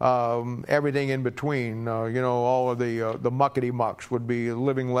 everything in between, all of the muckety-mucks would be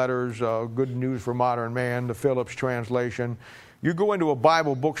Living Letters, Good News for Modern Man, the Phillips translation. You go into a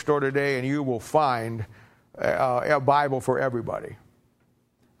Bible bookstore today and you will find a Bible for everybody.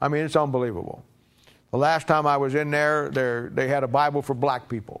 I mean, it's unbelievable. The last time I was in there, they had a Bible for black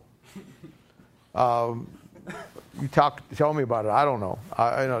people. Tell me about it. I don't know.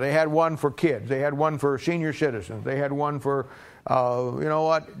 They had one for kids. They had one for senior citizens. They had one for,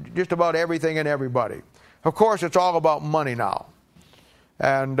 just about everything and everybody. Of course, it's all about money now.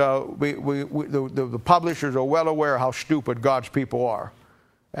 And the publishers are well aware how stupid God's people are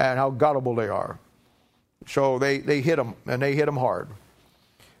and how gullible they are. So they hit them, and they hit them hard.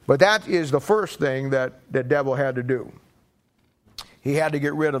 But that is the first thing that the devil had to do. He had to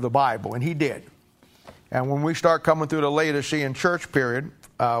get rid of the Bible, and he did. And when we start coming through the Laodicean church period,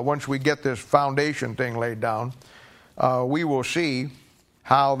 once we get this foundation thing laid down, we will see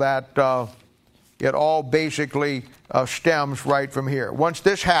how that it all basically stems right from here. Once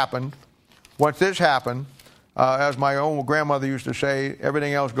this happened, as my own grandmother used to say,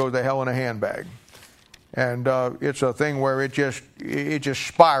 everything else goes to hell in a handbag. And it's a thing where it just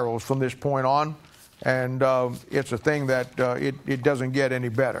spirals from this point on, and it's a thing that it doesn't get any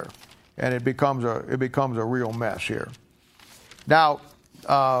better. And it becomes a real mess here. Now,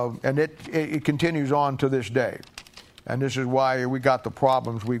 and it continues on to this day. And this is why we got the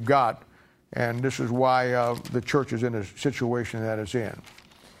problems we've got. And this is why the church is in a situation that it's in.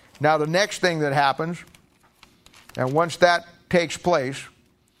 Now, the next thing that happens, and once that takes place,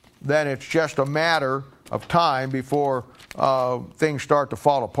 then it's just a matter of time before things start to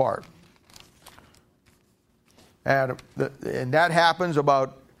fall apart. And that happens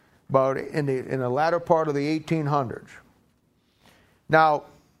about in the latter part of the 1800s. Now,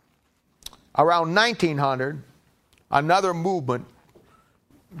 around 1900, another movement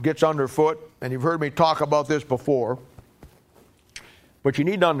gets underfoot, and you've heard me talk about this before, but you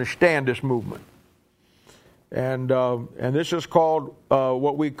need to understand this movement. And this is called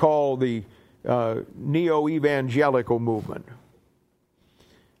what we call the neo-evangelical movement.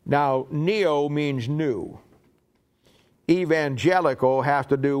 Now, neo means new. Evangelical has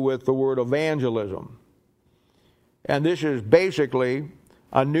to do with the word evangelism. And this is basically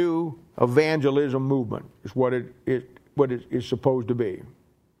a new evangelism movement, is what it is supposed to be.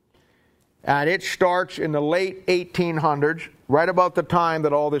 And it starts in the late 1800s, right about the time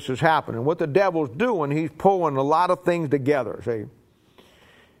that all this is happening. What the devil's doing, he's pulling a lot of things together, see?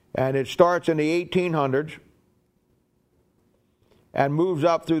 And it starts in the 1800s and moves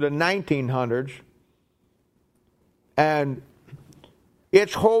up through the 1900s. And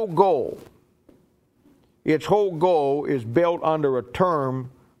its whole goal is built under a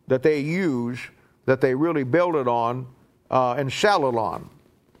term that they use, that they really build it on and sell it on.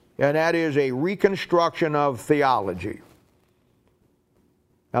 And that is a reconstruction of theology.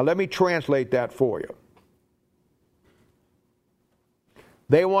 Now let me translate that for you.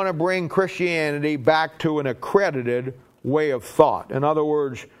 They want to bring Christianity back to an accredited way of thought. In other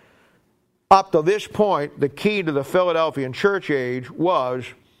words, up to this point, the key to the Philadelphian church age was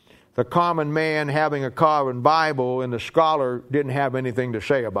the common man having a common Bible, and the scholar didn't have anything to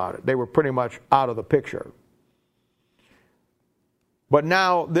say about it. They were pretty much out of the picture. But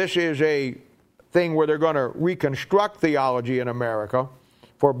now this is a thing where they're going to reconstruct theology in America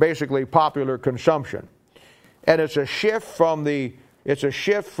for basically popular consumption. And it's a shift from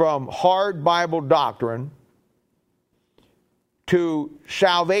hard Bible doctrine to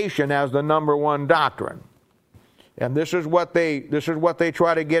salvation as the number one doctrine. And this is what they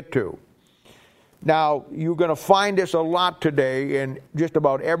try to get to. Now, you're going to find this a lot today in just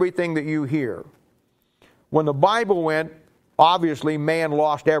about everything that you hear. When the Bible went, obviously man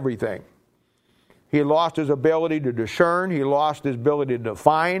lost everything. He lost his ability to discern, he lost his ability to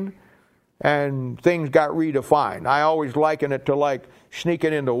define, and things got redefined. I always liken it to like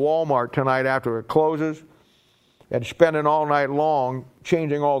sneaking into Walmart tonight after it closes and spending all night long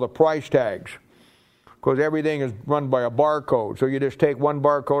changing all the price tags, because everything is run by a barcode. So you just take one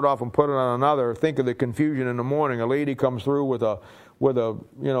barcode off and put it on another. Think of the confusion in the morning. A lady comes through with a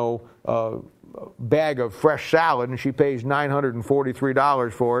bag of fresh salad, and she pays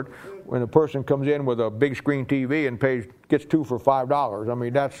 $943 for it. When a person comes in with a big screen TV and gets two for $5. I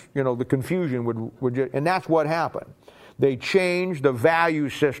mean, that's, the confusion would just, and that's what happened. They changed the value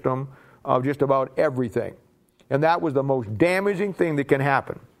system of just about everything. And that was the most damaging thing that can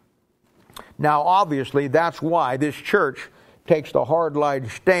happen. Now, obviously, that's why this church takes the hard-line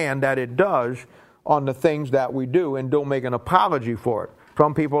stand that it does on the things that we do and don't make an apology for it.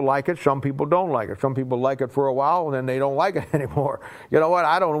 Some people like it, some people don't like it. Some people like it for a while, and then they don't like it anymore. You know what?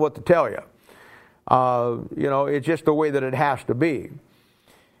 I don't know what to tell you. It's just the way that it has to be.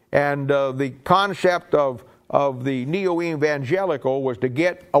 And the concept of the neo-evangelical was to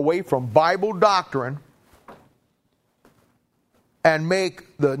get away from Bible doctrine and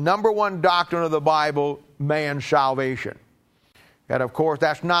make the number one doctrine of the Bible man's salvation. And of course,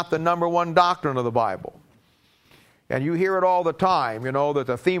 that's not the number one doctrine of the Bible. And you hear it all the time, that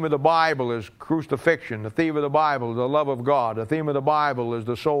the theme of the Bible is crucifixion. The theme of the Bible is the love of God. The theme of the Bible is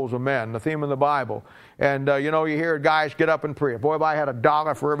the souls of men. The theme of the Bible. And, you hear guys get up and preach. Boy, if I had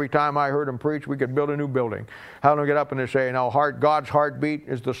 $1 for every time I heard them preach, we could build a new building. How do they get up and they say, God's heartbeat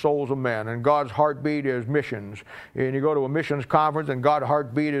is the souls of men, and God's heartbeat is missions. And you go to a missions conference, and God's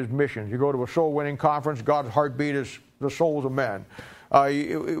heartbeat is missions. You go to a soul-winning conference, God's heartbeat is the souls of men.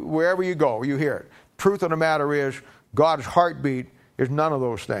 Wherever you go, you hear it. Truth of the matter is, God's heartbeat is none of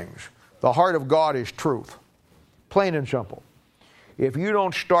those things. The heart of God is truth. Plain and simple. If you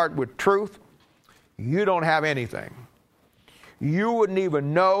don't start with truth, you don't have anything. You wouldn't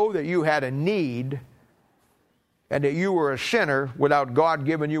even know that you had a need and that you were a sinner without God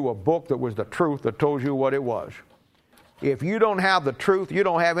giving you a book that was the truth that told you what it was. If you don't have the truth, you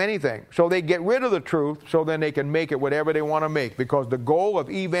don't have anything. So they get rid of the truth so then they can make it whatever they want to make, because the goal of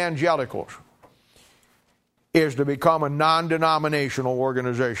evangelicals is to become a non-denominational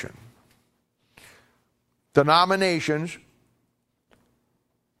organization. Denominations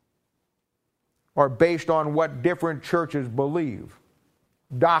are based on what different churches believe,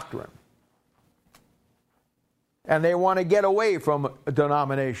 doctrine. And they want to get away from a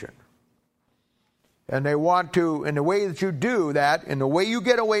denomination. And they want to, and the way that you do that, and the way you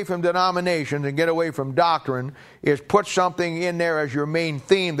get away from denominations and get away from doctrine, is put something in there as your main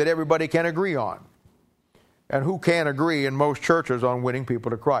theme that everybody can agree on. And who can't agree in most churches on winning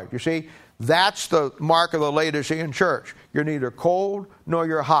people to Christ? You see, that's the mark of the Laodicean church. You're neither cold nor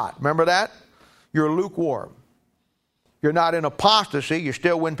you're hot. Remember that? You're lukewarm. You're not in apostasy. You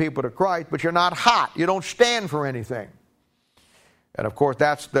still win people to Christ, but you're not hot. You don't stand for anything. And of course,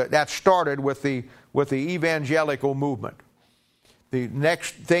 that started with the evangelical movement. The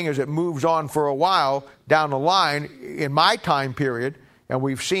next thing is it moves on for a while down the line in my time period, and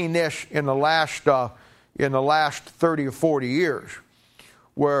we've seen this in the last 30 or 40 years,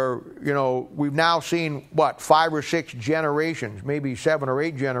 where, we've now seen, 5 or 6 generations, maybe 7 or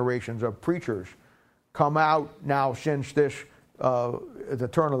 8 generations of preachers come out now since the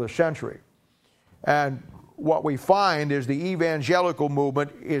turn of the century. And what we find is the evangelical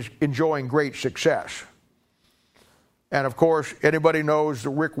movement is enjoying great success. And of course, anybody knows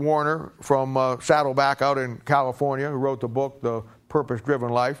Rick Warner from Saddleback out in California, who wrote the book, The Purpose-Driven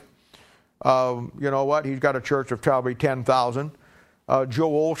Life. You know what? He's got a church of probably 10,000.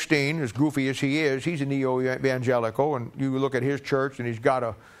 Joel Osteen, as goofy as he is, he's a neo-evangelical, and you look at his church, and he's got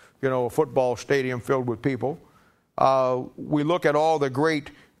a football stadium filled with people. We look at all the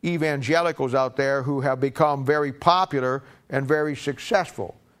great evangelicals out there who have become very popular and very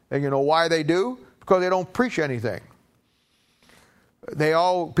successful. And you know why they do? Because they don't preach anything.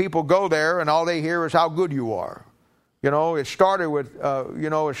 People go there, and all they hear is how good you are. It started with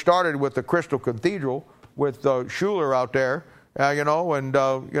the Crystal Cathedral with Schuller out there,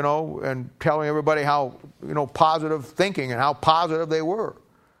 and telling everybody how positive thinking and how positive they were,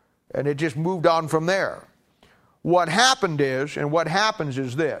 and it just moved on from there. What happened is, and what happens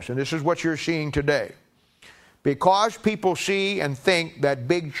is this, and this is what you're seeing today, because people see and think that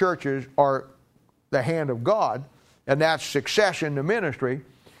big churches are the hand of God, and that's success in the ministry,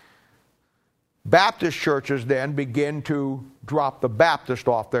 Baptist churches then begin to drop the Baptist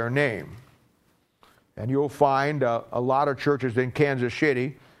off their name. And you'll find a lot of churches in Kansas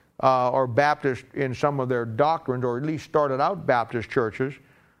City are Baptist in some of their doctrines, or at least started out Baptist churches,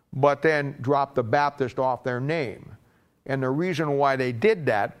 but then dropped the Baptist off their name. And the reason why they did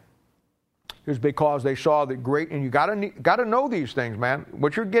that is because they saw the great, and you got to know these things, man.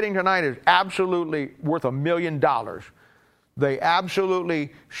 What you're getting tonight is absolutely worth $1 million. They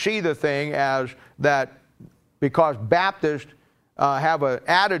absolutely see the thing as that because Baptists have an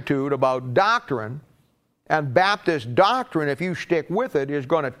attitude about doctrine, and Baptist doctrine, if you stick with it, is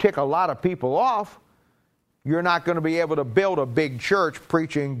going to tick a lot of people off. You're not going to be able to build a big church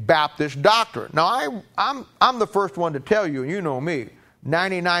preaching Baptist doctrine. Now, I'm the first one to tell you, and you know me,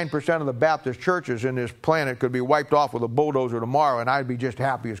 99% of the Baptist churches in this planet could be wiped off with a bulldozer tomorrow, and I'd be just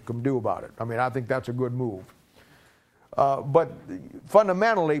happy as can do about it. I mean, I think that's a good move. But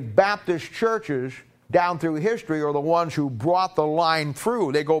fundamentally, Baptist churches down through history are the ones who brought the line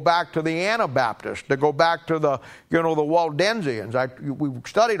through. They go back to the Anabaptists. They go back to the Waldensians. We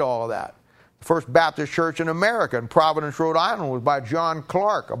studied all of that. The first Baptist church in America in Providence, Rhode Island, was by John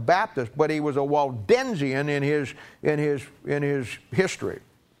Clark, a Baptist, but he was a Waldensian in his history.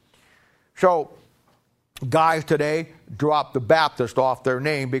 So guys today drop the Baptist off their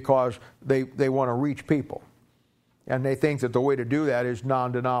name because they want to reach people. And they think that the way to do that is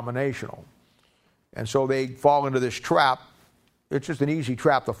non-denominational. And so they fall into this trap. It's just an easy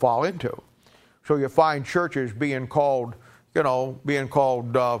trap to fall into. So you find churches being called everything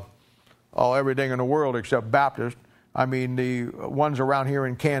in the world except Baptist. I mean, the ones around here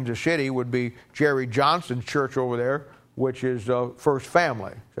in Kansas City would be Jerry Johnson's church over there, which is First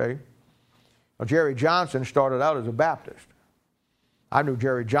Family. See? Now, Jerry Johnson started out as a Baptist. I knew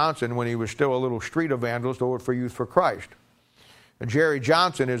Jerry Johnson when he was still a little street evangelist over for Youth for Christ. And Jerry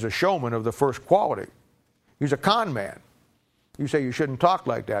Johnson is a showman of the first quality. He's a con man. You say you shouldn't talk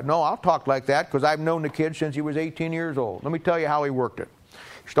like that. No, I'll talk like that because I've known the kid since he was 18 years old. Let me tell you how he worked it.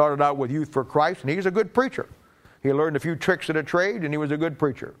 He started out with Youth for Christ, and he's a good preacher. He learned a few tricks of the trade, and he was a good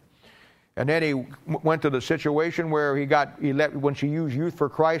preacher. And then he went to the situation where when she used Youth for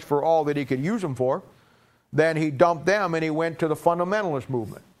Christ for all that he could use them for, then he dumped them and he went to the fundamentalist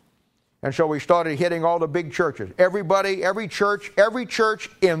movement. And so he started hitting all the big churches. Every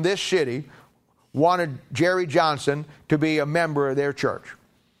church in this city wanted Jerry Johnson to be a member of their church.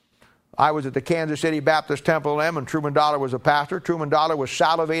 I was at the Kansas City Baptist Temple M, and Truman Dollar was a pastor. Truman Dollar was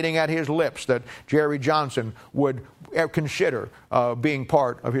salivating at his lips that Jerry Johnson would consider being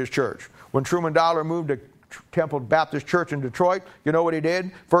part of his church. When Truman Dollar moved to Temple Baptist Church in Detroit, you know what he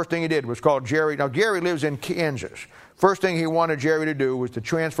did? First thing he did was call Jerry. Now, Jerry lives in Kansas. First thing he wanted Jerry to do was to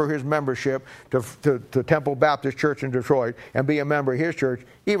transfer his membership to Temple Baptist Church in Detroit and be a member of his church,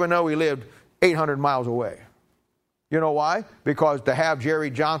 even though he lived 800 miles away. You know why? Because to have Jerry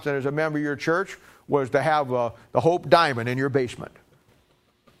Johnson as a member of your church was to have the Hope Diamond in your basement.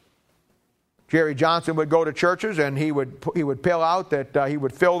 Jerry Johnson would go to churches and he would pill out that he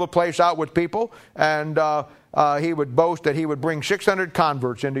would fill the place out with people, and he would boast that he would bring 600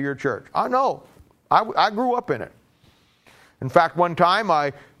 converts into your church. I know. I grew up in it. In fact, one time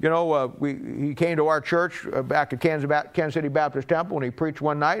he came to our church back at Kansas City Baptist Temple, and he preached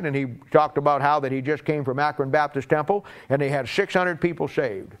one night, and he talked about how that he just came from Akron Baptist Temple, and they had 600 people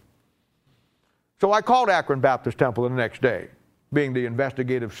saved. So I called Akron Baptist Temple the next day, being the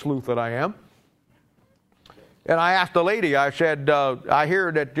investigative sleuth that I am. And I asked the lady, I said, I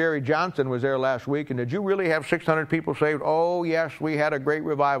hear that Jerry Johnson was there last week, and did you really have 600 people saved? Oh, yes, we had a great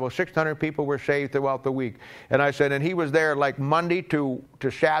revival. 600 people were saved throughout the week. And I said, and he was there like Monday to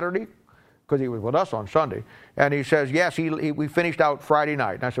Saturday, because he was with us on Sunday. And he says, yes, we finished out Friday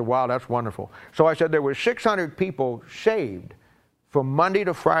night. And I said, wow, that's wonderful. So I said, there were 600 people saved from Monday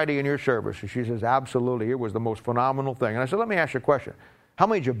to Friday in your service. And she says, absolutely, it was the most phenomenal thing. And I said, let me ask you a question. How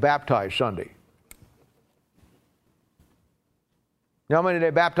many did you baptize Sunday? You know how many they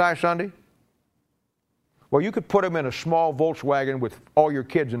baptized Sunday? Well, you could put them in a small Volkswagen with all your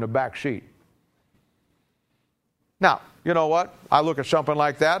kids in the back seat. Now, you know what? I look at something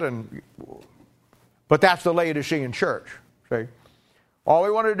like that, but that's the Laodicean church. See? All we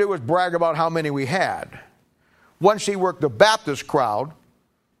wanted to do was brag about how many we had. Once he worked the Baptist crowd,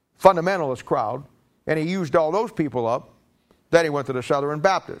 fundamentalist crowd, and he used all those people up, then he went to the Southern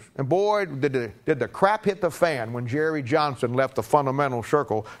Baptist. And boy, did the crap hit the fan when Jerry Johnson left the fundamental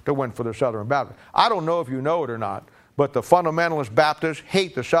circle to went for the Southern Baptist. I don't know if you know it or not, but the fundamentalist Baptists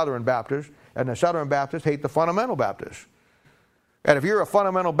hate the Southern Baptists, and the Southern Baptists hate the fundamental Baptists. And if you're a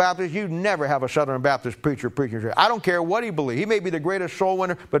fundamental Baptist, you never have a Southern Baptist preacher preaching. I don't care what he believes. He may be the greatest soul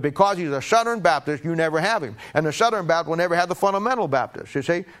winner, but because he's a Southern Baptist, you never have him. And the Southern Baptist will never have the fundamental Baptist. You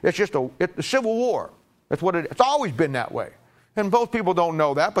see, it's just a civil war. That's what it's always been that way. And most people don't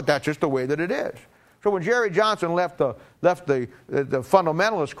know that, but that's just the way that it is. So when Jerry Johnson left the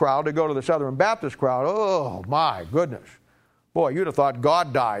fundamentalist crowd to go to the Southern Baptist crowd, oh my goodness. Boy, you'd have thought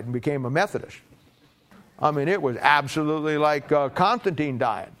God died and became a Methodist. I mean, it was absolutely like Constantine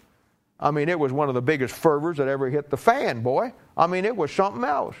dying. I mean, it was one of the biggest fervors that ever hit the fan, boy. I mean, it was something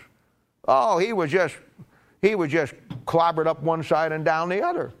else. Oh, he was just clobbered up one side and down the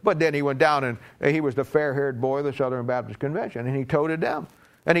other. But then he went down and he was the fair-haired boy of the Southern Baptist Convention, and he toted them,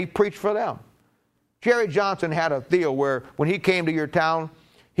 and he preached for them. Jerry Johnson had a deal where when he came to your town,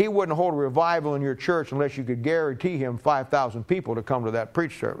 he wouldn't hold a revival in your church unless you could guarantee him 5,000 people to come to that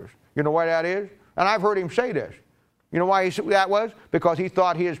preach service. You know why that is? And I've heard him say this. You know why that was? Because he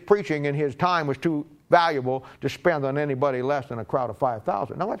thought his preaching and his time was too valuable to spend on anybody less than a crowd of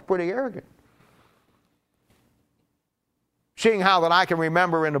 5,000. Now, that's pretty arrogant. Seeing how that I can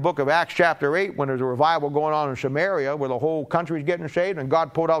remember in the book of Acts chapter 8 when there's a revival going on in Samaria where the whole country's getting saved and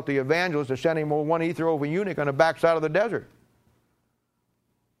God pulled out the evangelists to send him one Ethiopian eunuch on the backside of the desert.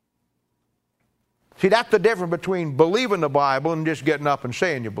 See, that's the difference between believing the Bible and just getting up and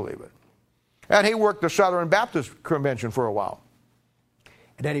saying you believe it. And he worked the Southern Baptist Convention for a while.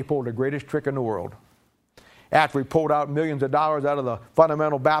 And then he pulled the greatest trick in the world. After he pulled out millions of dollars out of the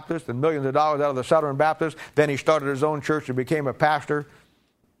fundamental Baptists and millions of dollars out of the Southern Baptists, then he started his own church and became a pastor,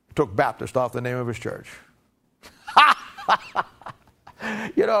 took Baptist off the name of his church.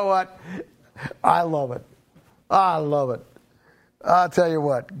 You know what? I love it. I love it. I'll tell you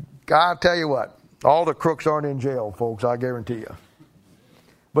what. All the crooks aren't in jail, folks, I guarantee you.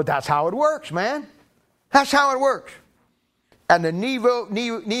 But that's how it works, man. That's how it works. And the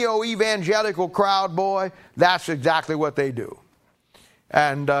neo-evangelical crowd, boy, that's exactly what they do.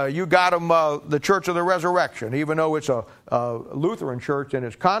 And you got them, the Church of the Resurrection, even though it's a Lutheran church in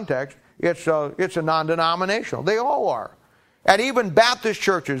its context, it's a non-denominational. They all are. And even Baptist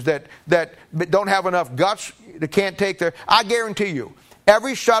churches that don't have enough guts, they can't take their... I guarantee you,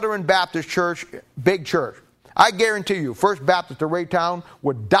 every Southern Baptist church, big church, I guarantee you, First Baptist of Raytown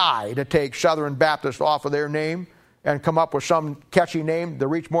would die to take Southern Baptist off of their name and come up with some catchy name to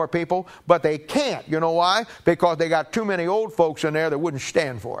reach more people, but they can't. You know why? Because they got too many old folks in there that wouldn't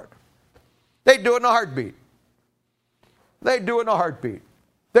stand for it. They'd do it in a heartbeat. They'd do it in a heartbeat.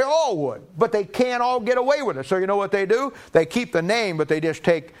 They all would, but they can't all get away with it. So you know what they do? They keep the name, but they just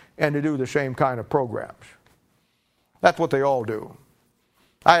take and they do the same kind of programs. That's what they all do.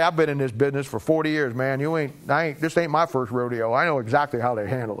 I've been in this business for 40 years, man. This ain't my first rodeo. I know exactly how they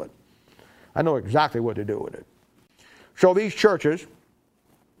handle it. I know exactly what to do with it. So these churches,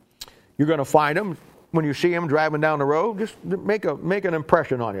 you're going to find them when you see them driving down the road. Just make an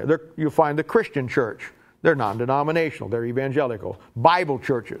impression on you. You'll find the Christian church. They're non-denominational. They're evangelical. Bible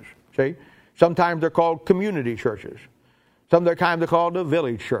churches. See, sometimes they're called community churches. Sometimes they're called the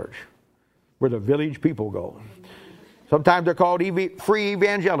village church, where the village people go. Sometimes they're called free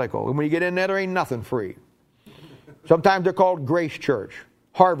evangelical. And when you get in there ain't nothing free. Sometimes they're called Grace Church,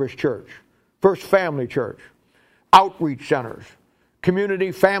 Harvest Church, First Family Church, Outreach Centers,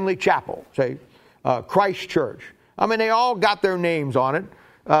 Community Family Chapel, say, Christ Church. I mean, they all got their names on it,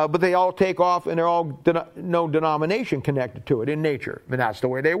 but they all take off and they're all no denomination connected to it in nature. And that's the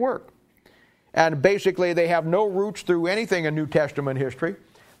way they work. And basically they have no roots through anything in New Testament history.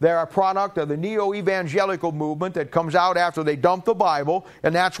 They're a product of the neo-evangelical movement that comes out after they dump the Bible,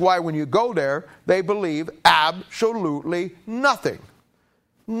 and that's why when you go there, they believe absolutely nothing.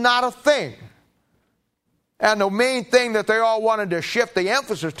 Not a thing. And the main thing that they all wanted to shift the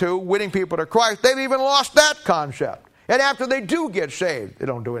emphasis to, winning people to Christ, they've even lost that concept. And after they do get saved, they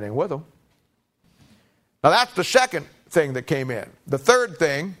don't do anything with them. Now that's the second thing that came in. The third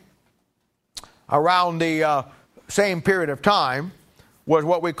thing, around the same period of time, was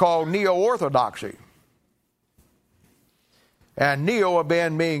what we call neo-orthodoxy. And neo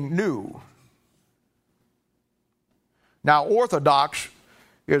being new. Now, orthodox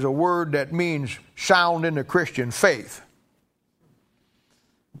is a word that means sound in the Christian faith.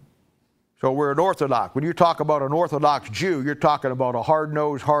 So we're an Orthodox. When you talk about an Orthodox Jew, you're talking about a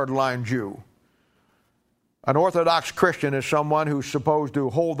hard-nosed, hard-line Jew. An Orthodox Christian is someone who's supposed to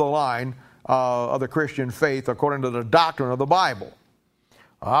hold the line of the Christian faith according to the doctrine of the Bible.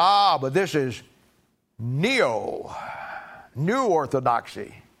 But this is new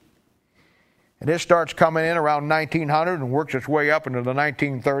orthodoxy. And this starts coming in around 1900 and works its way up into the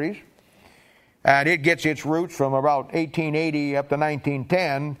 1930s. And it gets its roots from about 1880 up to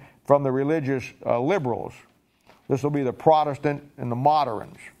 1910 from the religious liberals. This will be the Protestant and the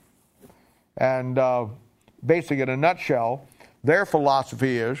moderns. And basically, in a nutshell, their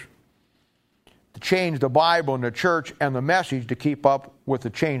philosophy is to change the Bible and the church and the message to keep up with the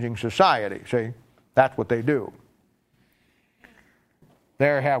changing society. See, that's what they do.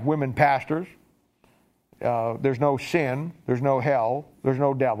 They have women pastors. There's no sin. There's no hell. There's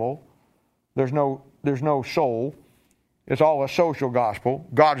no devil. There's no soul. It's all a social gospel.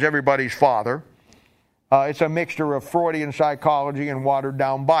 God's everybody's father. It's a mixture of Freudian psychology and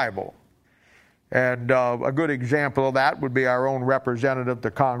watered-down Bible. And a good example of that would be our own representative to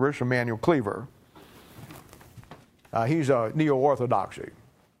Congress, Emanuel Cleaver. He's a neo-orthodoxy.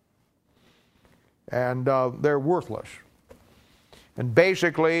 And they're worthless. And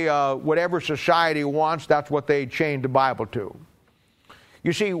basically, whatever society wants, that's what they chained the Bible to.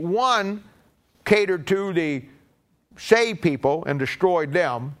 You see, one catered to the saved people and destroyed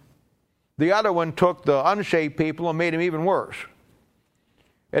them. The other one took the unsaved people and made them even worse.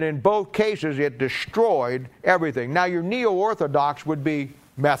 And in both cases, it destroyed everything. Now, your neo-orthodox would be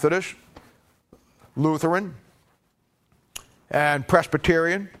Methodist, Lutheran, and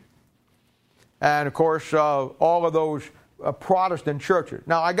Presbyterian, and, of course, all of those Protestant churches.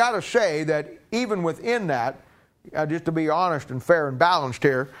 Now, I got to say that even within that, just to be honest and fair and balanced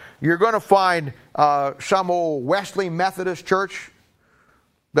here, you're going to find some old Wesley Methodist church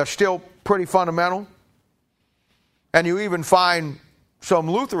that's still pretty fundamental. And you even find some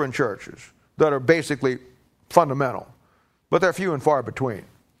Lutheran churches that are basically fundamental. But they're few and far between.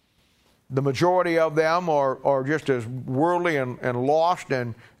 The majority of them are just as worldly and lost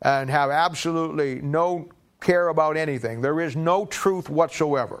and have absolutely no care about anything. There is no truth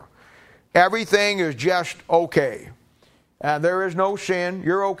whatsoever. Everything is just okay. And there is no sin.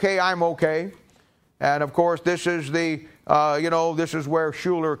 You're okay, I'm okay. And of course, this is this is where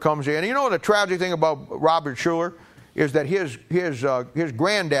Schuller comes in. You know the tragic thing about Robert Schuller is that his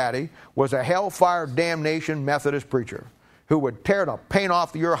granddaddy was a hellfire damnation Methodist preacher who would tear the paint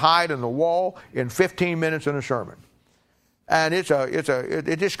off your hide and the wall in 15 minutes in a sermon. And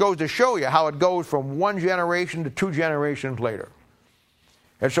it just goes to show you how it goes from one generation to two generations later.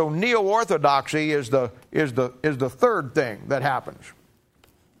 And so neo-orthodoxy is the third thing that happens.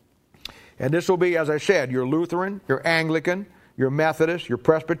 And this will be, as I said, your Lutheran, your Anglican, your Methodist, your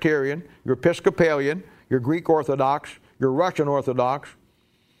Presbyterian, your Episcopalian, your Greek Orthodox, your Russian Orthodox,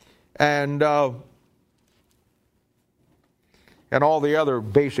 and all the other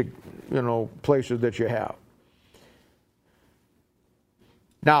basic, places that you have.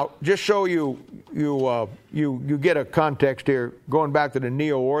 Now, just so you get a context here, going back to the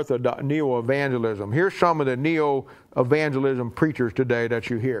neo-evangelism. Here's some of the neo-evangelism preachers today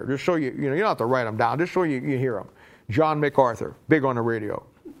that you hear. Just so you don't have to write them down. Just so you hear them. John MacArthur, big on the radio,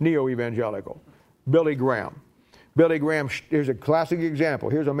 neo-evangelical. Billy Graham. Billy Graham is a classic example.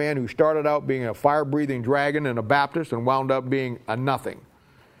 Here's a man who started out being a fire-breathing dragon and a Baptist and wound up being a nothing.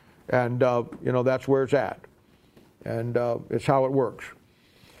 And, that's where it's at. And it's how it works.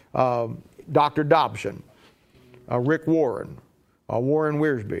 Dr. Dobson, Rick Warren, Warren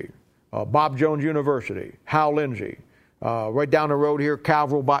Wiersbe, Bob Jones University, Hal Lindsey, right down the road here,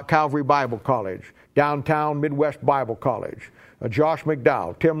 Calvary Bible College, downtown Midwest Bible College, Josh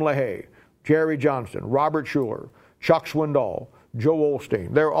McDowell, Tim LaHaye, Jerry Johnson, Robert Schuller, Chuck Swindoll, Joe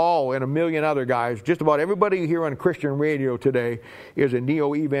Osteen. They're all, and a million other guys. Just about everybody here on Christian radio today is a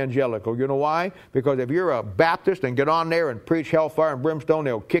neo-evangelical. You know why? Because if you're a Baptist and get on there and preach hellfire and brimstone,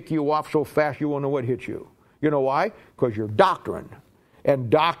 they'll kick you off so fast you won't know what hit you. You know why? Because you're doctrine. And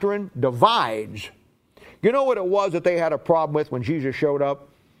doctrine divides. You know what it was that they had a problem with when Jesus showed up?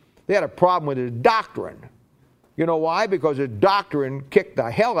 They had a problem with his doctrine. You know why? Because his doctrine kicked the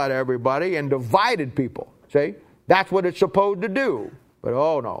hell out of everybody and divided people. See? That's what it's supposed to do. But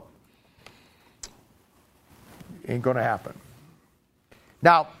oh no. Ain't going to happen.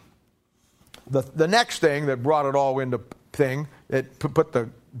 Now, the next thing that brought it all into thing, that put the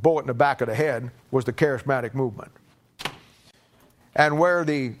bullet in the back of the head, was the charismatic movement. And where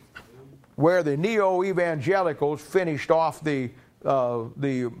the neo-evangelicals finished off the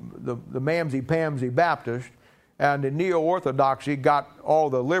mamsy-pamsy Baptist, and the neo-orthodoxy got all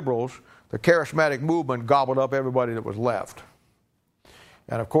the liberals, the charismatic movement gobbled up everybody that was left.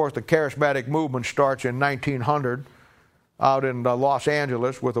 And of course, the charismatic movement starts in 1900 out in Los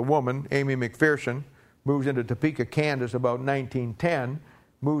Angeles with a woman, Amy McPherson, moves into Topeka, Kansas about 1910,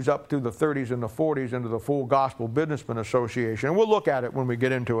 moves up through the 30s and the 40s into the Full Gospel Businessmen Association. And we'll look at it when we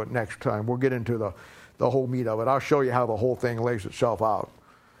get into it next time. We'll get into the whole meat of it. I'll show you how the whole thing lays itself out.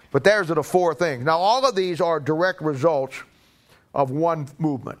 But there's the four things. Now, all of these are direct results of one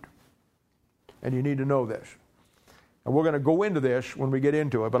movement. And you need to know this. And we're going to go into this when we get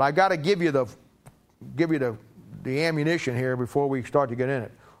into it. But I got to give you the ammunition here before we start to get in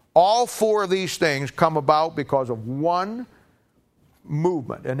it. All four of these things come about because of one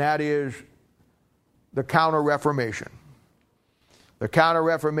movement, and that is the Counter-Reformation. The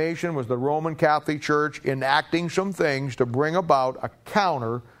Counter-Reformation was the Roman Catholic Church enacting some things to bring about a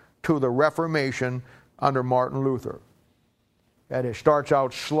counter to the Reformation under Martin Luther. And it starts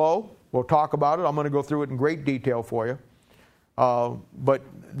out slow. We'll talk about it. I'm going to go through it in great detail for you. But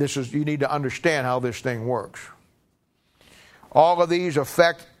you need to understand how this thing works. All of these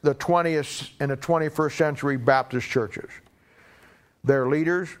affect the 20th and the 21st century Baptist churches. Their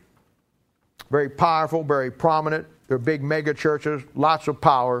leaders, very powerful, very prominent. They're big mega churches, lots of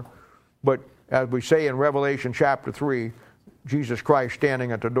power. But as we say in Revelation chapter 3, Jesus Christ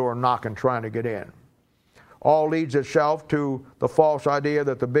standing at the door knocking, trying to get in. All leads itself to the false idea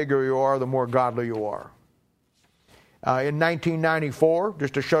that the bigger you are, the more godly you are. In 1994,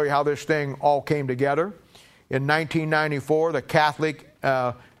 just to show you how this thing all came together, in 1994, the Catholic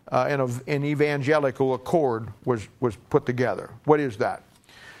and Evangelical Accord was put together. What is that?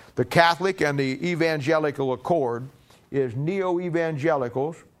 The Catholic and the Evangelical Accord is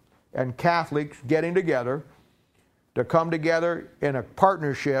neo-evangelicals and Catholics getting together to come together in a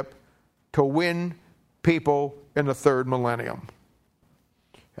partnership to win people in the third millennium.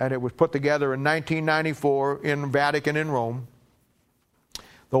 And it was put together in 1994 in Vatican in Rome.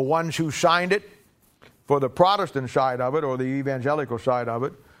 The ones who signed it for the Protestant side of it, or the evangelical side of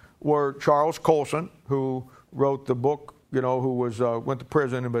it, were Charles Colson, who wrote the book, who went to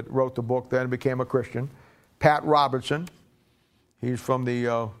prison but wrote the book, then became a Christian. Pat Robertson, he's from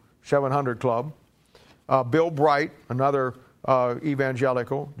the 700 Club. Bill Bright, another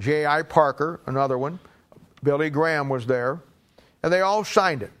evangelical. J.I. Parker, another one. Billy Graham was there. And they all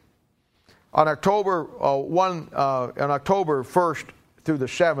signed it. On October 1st through the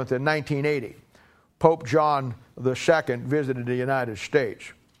 7th in 1980, Pope John II visited the United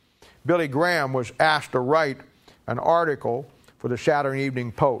States. Billy Graham was asked to write an article for the Saturday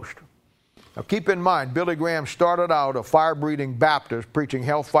Evening Post. Now keep in mind, Billy Graham started out a fire-breathing Baptist preaching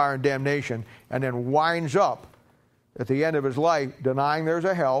hellfire and damnation, and then winds up at the end of his life denying there's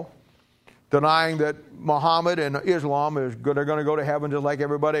a hell, denying that Muhammad and Islam they're going to go to heaven just like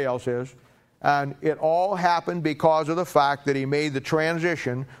everybody else is. And it all happened because of the fact that he made the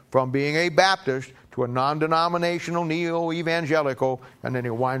transition from being a Baptist to a non-denominational neo-evangelical, and then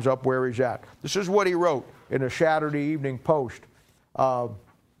he winds up where he's at. This is what he wrote in the Saturday Evening Post.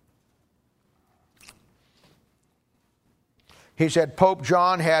 He said Pope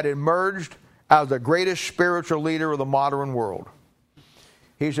John had emerged as the greatest spiritual leader of the modern world.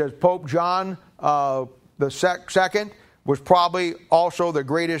 He says Pope John the second was probably also the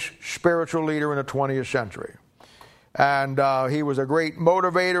greatest spiritual leader in the 20th century. And he was a great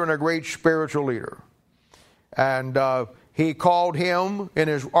motivator and a great spiritual leader. And he called him, in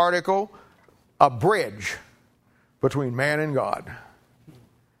his article, a bridge between man and God.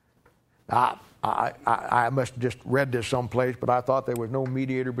 I must have just read this someplace, but I thought there was no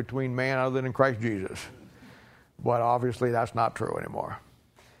mediator between man other than Christ Jesus. But obviously that's not true anymore.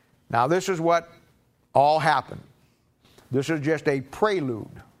 Now this is what all happened. This is just a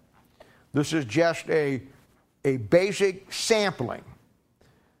prelude. This is just a basic sampling.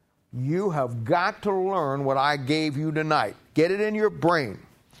 You have got to learn what I gave you tonight. Get it in your brain.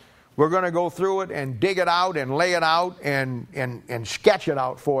 We're going to go through it and dig it out and lay it out and sketch it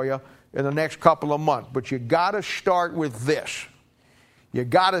out for you in the next couple of months. But you got to start with this. You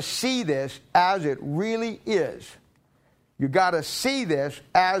got to see this as it really is. You got to see this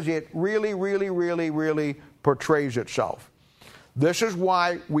as it really, really, really, really portrays itself. This is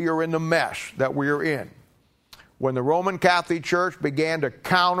why we are in the mess that we are in. When the Roman Catholic Church began to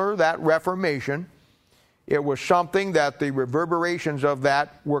counter that Reformation, it was something that the reverberations of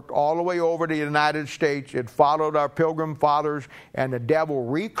that worked all the way over to the United States. It followed our Pilgrim Fathers, and the devil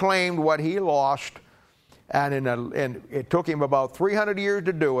reclaimed what he lost. And it took him about 300 years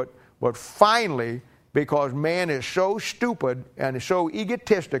to do it, but finally, because man is so stupid and is so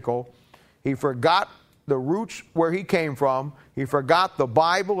egotistical, he forgot the roots where he came from. He forgot the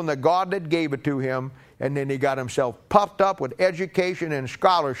Bible and the God that gave it to him, and then he got himself puffed up with education and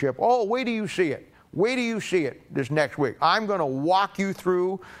scholarship. Oh, wait till you see it. Wait till you see it this next week. I'm going to walk you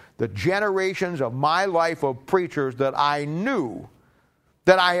through the generations of my life of preachers that I knew,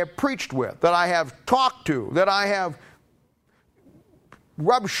 that I have preached with, that I have talked to, that I have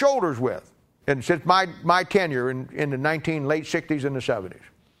rubbed shoulders with, and since my tenure in the late 60s and the 70s.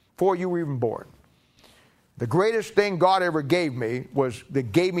 before you were even born. The greatest thing God ever gave me was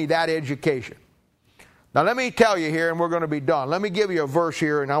that gave me that education. Now let me tell you here, and we're going to be done. Let me give you a verse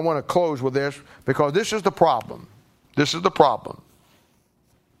here, and I want to close with this, because this is the problem. This is the problem.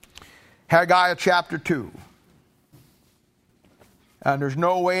 Haggai chapter 2. And there's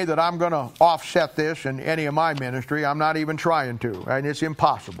no way that I'm going to offset this in any of my ministry. I'm not even trying to, and it's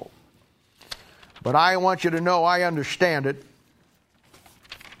impossible. But I want you to know I understand it.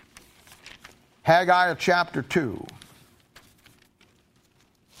 Haggai chapter 2.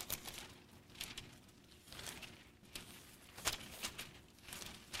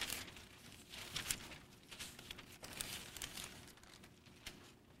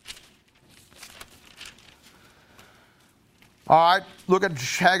 All right, look at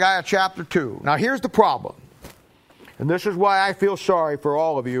Haggai chapter 2. Now here's the problem. And this is why I feel sorry for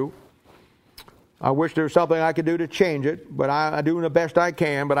all of you. I wish there was something I could do to change it, but I'm doing the best I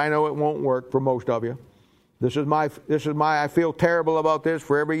can, but I know it won't work for most of you. This is my I feel terrible about this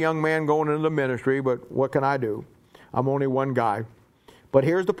for every young man going into the ministry, but what can I do? I'm only one guy. But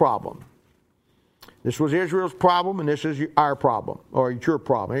here's the problem. This was Israel's problem, and this is our problem. Or it's your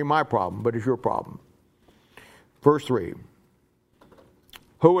problem. It ain't my problem, but it's your problem. Verse 3.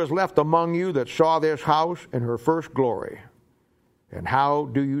 Who is left among you that saw this house in her first glory? And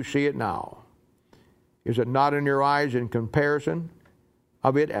how do you see it now? Is it not in your eyes in comparison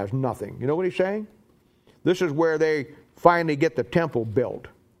of it as nothing? You know what he's saying? This is where they finally get the temple built.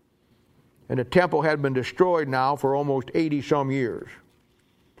 And the temple had been destroyed now for almost 80-some years.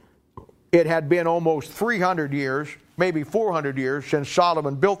 It had been almost 300 years, maybe 400 years, since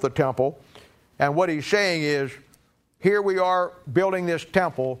Solomon built the temple. And what he's saying is, here we are building this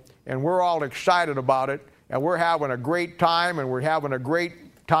temple, and we're all excited about it, and we're having a great time,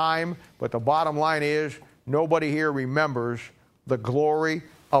 but the bottom line is, nobody here remembers the glory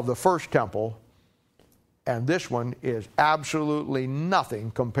of the first temple, and this one is absolutely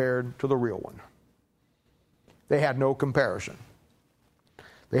nothing compared to the real one. They had no comparison.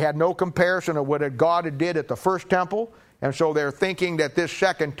 They had no comparison of what God did at the first temple, and so they're thinking that this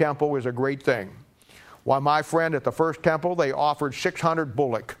second temple is a great thing. Why, my friend, at the first temple, they offered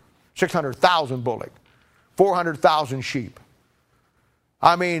 600,000 bullock, 400,000 sheep.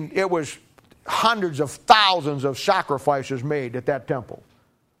 I mean, it was hundreds of thousands of sacrifices made at that temple.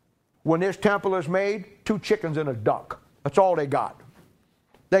 When this temple is made, 2 chickens and a duck. That's all they got.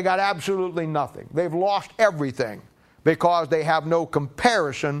 They got absolutely nothing. They've lost everything because they have no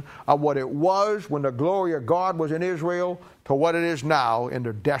comparison of what it was when the glory of God was in Israel to what it is now in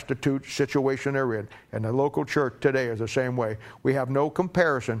the destitute situation they're in. And the local church today is the same way. We have no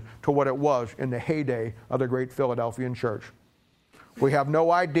comparison to what it was in the heyday of the great Philadelphian church. We have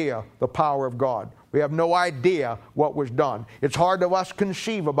no idea the power of God. We have no idea what was done. It's hard to us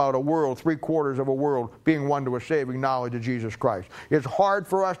conceive about a world, 3/4 of a world, being won to a saving knowledge of Jesus Christ. It's hard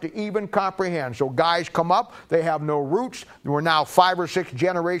for us to even comprehend. So guys come up, they have no roots. We're now 5 or 6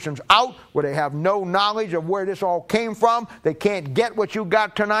 generations out where they have no knowledge of where this all came from. They can't get what you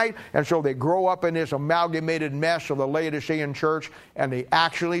got tonight, and so they grow up in this amalgamated mess of the Laodicean church, and they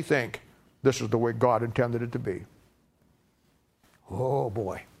actually think this is the way God intended it to be. Oh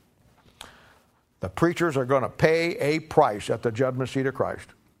boy. The preachers are going to pay a price at the judgment seat of Christ.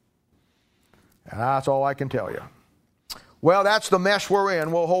 And that's all I can tell you. Well, that's the mess we're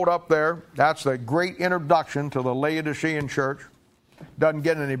in. We'll hold up there. That's the great introduction to the Laodicean church. Doesn't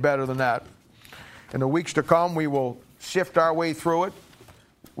get any better than that. In the weeks to come, we will sift our way through it.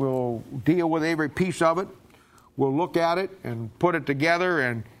 We'll deal with every piece of it. We'll look at it and put it together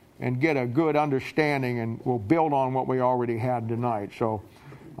and get a good understanding, and we'll build on what we already had tonight. So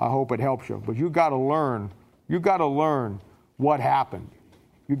I hope it helps you. But you got to learn. You got to learn what happened.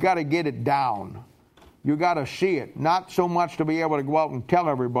 You got to get it down. You got to see it. Not so much to be able to go out and tell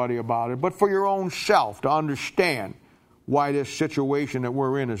everybody about it, but for your own self to understand why this situation that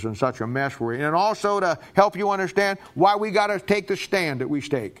we're in is in such a mess we're in. And also to help you understand why we got to take the stand that we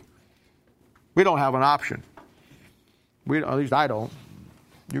take. We don't have an option. At least I don't.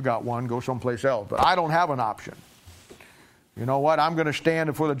 You got one, go someplace else. But I don't have an option. You know what? I'm going to stand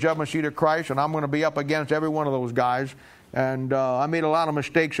before the judgment seat of Christ, and I'm going to be up against every one of those guys. And I made a lot of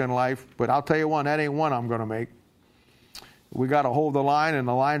mistakes in life, but I'll tell you one, that ain't one I'm going to make. We got to hold the line, and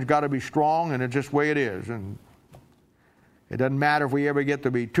the line's got to be strong, and it's just the way it is. And it doesn't matter if we ever get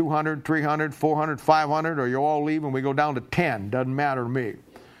to be 200, 300, 400, 500, or you all leave and we go down to 10. Doesn't matter to me.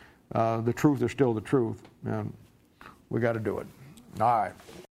 The truth is still the truth, and we got to do it. All right.